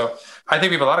tough. So I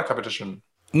think we have a lot of competition.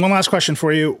 One last question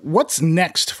for you. What's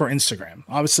next for Instagram?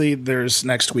 Obviously, there's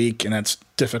next week, and that's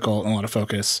difficult and a lot of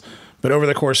focus. But over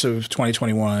the course of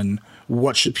 2021,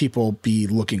 what should people be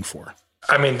looking for?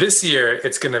 I mean, this year,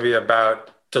 it's going to be about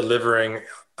delivering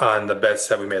on the bets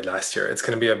that we made last year. It's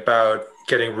going to be about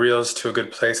getting Reels to a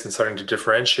good place and starting to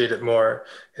differentiate it more.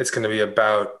 It's going to be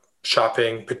about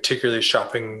shopping, particularly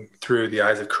shopping through the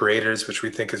eyes of creators, which we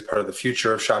think is part of the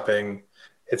future of shopping.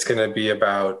 It's going to be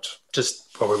about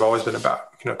just what we've always been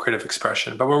about, creative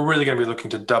expression. But we're really going to be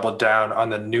looking to double down on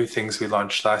the new things we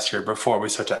launched last year before we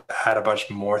start to add a bunch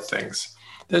more things.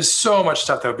 There's so much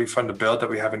stuff that would be fun to build that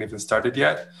we haven't even started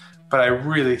yet. But I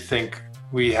really think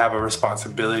we have a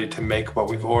responsibility to make what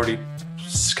we've already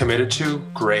committed to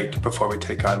great before we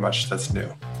take on much that's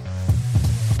new.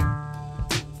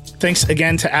 Thanks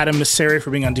again to Adam Mosseri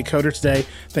for being on Decoder today.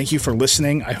 Thank you for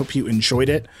listening. I hope you enjoyed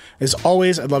it. As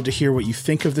always, I'd love to hear what you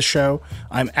think of the show.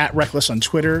 I'm at Reckless on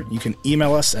Twitter. You can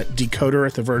email us at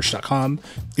decoder@theverge.com.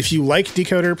 If you like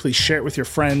Decoder, please share it with your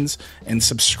friends and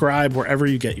subscribe wherever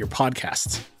you get your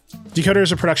podcasts. Decoder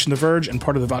is a production of The Verge and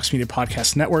part of the Vox Media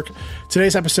Podcast Network.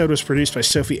 Today's episode was produced by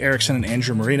Sophie Erickson and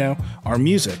Andrew Marino. Our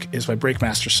music is by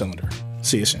Breakmaster Cylinder.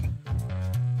 See you soon.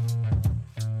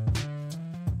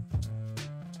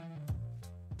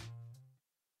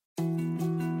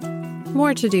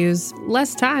 More to-dos,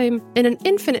 less time, and an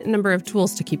infinite number of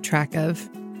tools to keep track of.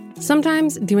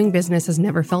 Sometimes doing business has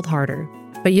never felt harder,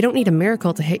 but you don't need a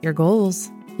miracle to hit your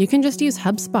goals. You can just use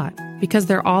HubSpot, because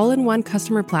their all-in-one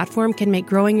customer platform can make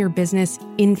growing your business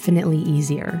infinitely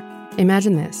easier.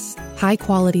 Imagine this: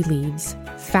 high-quality leads,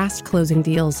 fast closing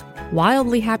deals,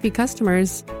 wildly happy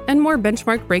customers, and more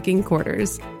benchmark-breaking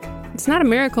quarters. It's not a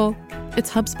miracle,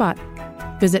 it's HubSpot.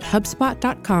 Visit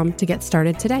HubSpot.com to get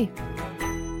started today.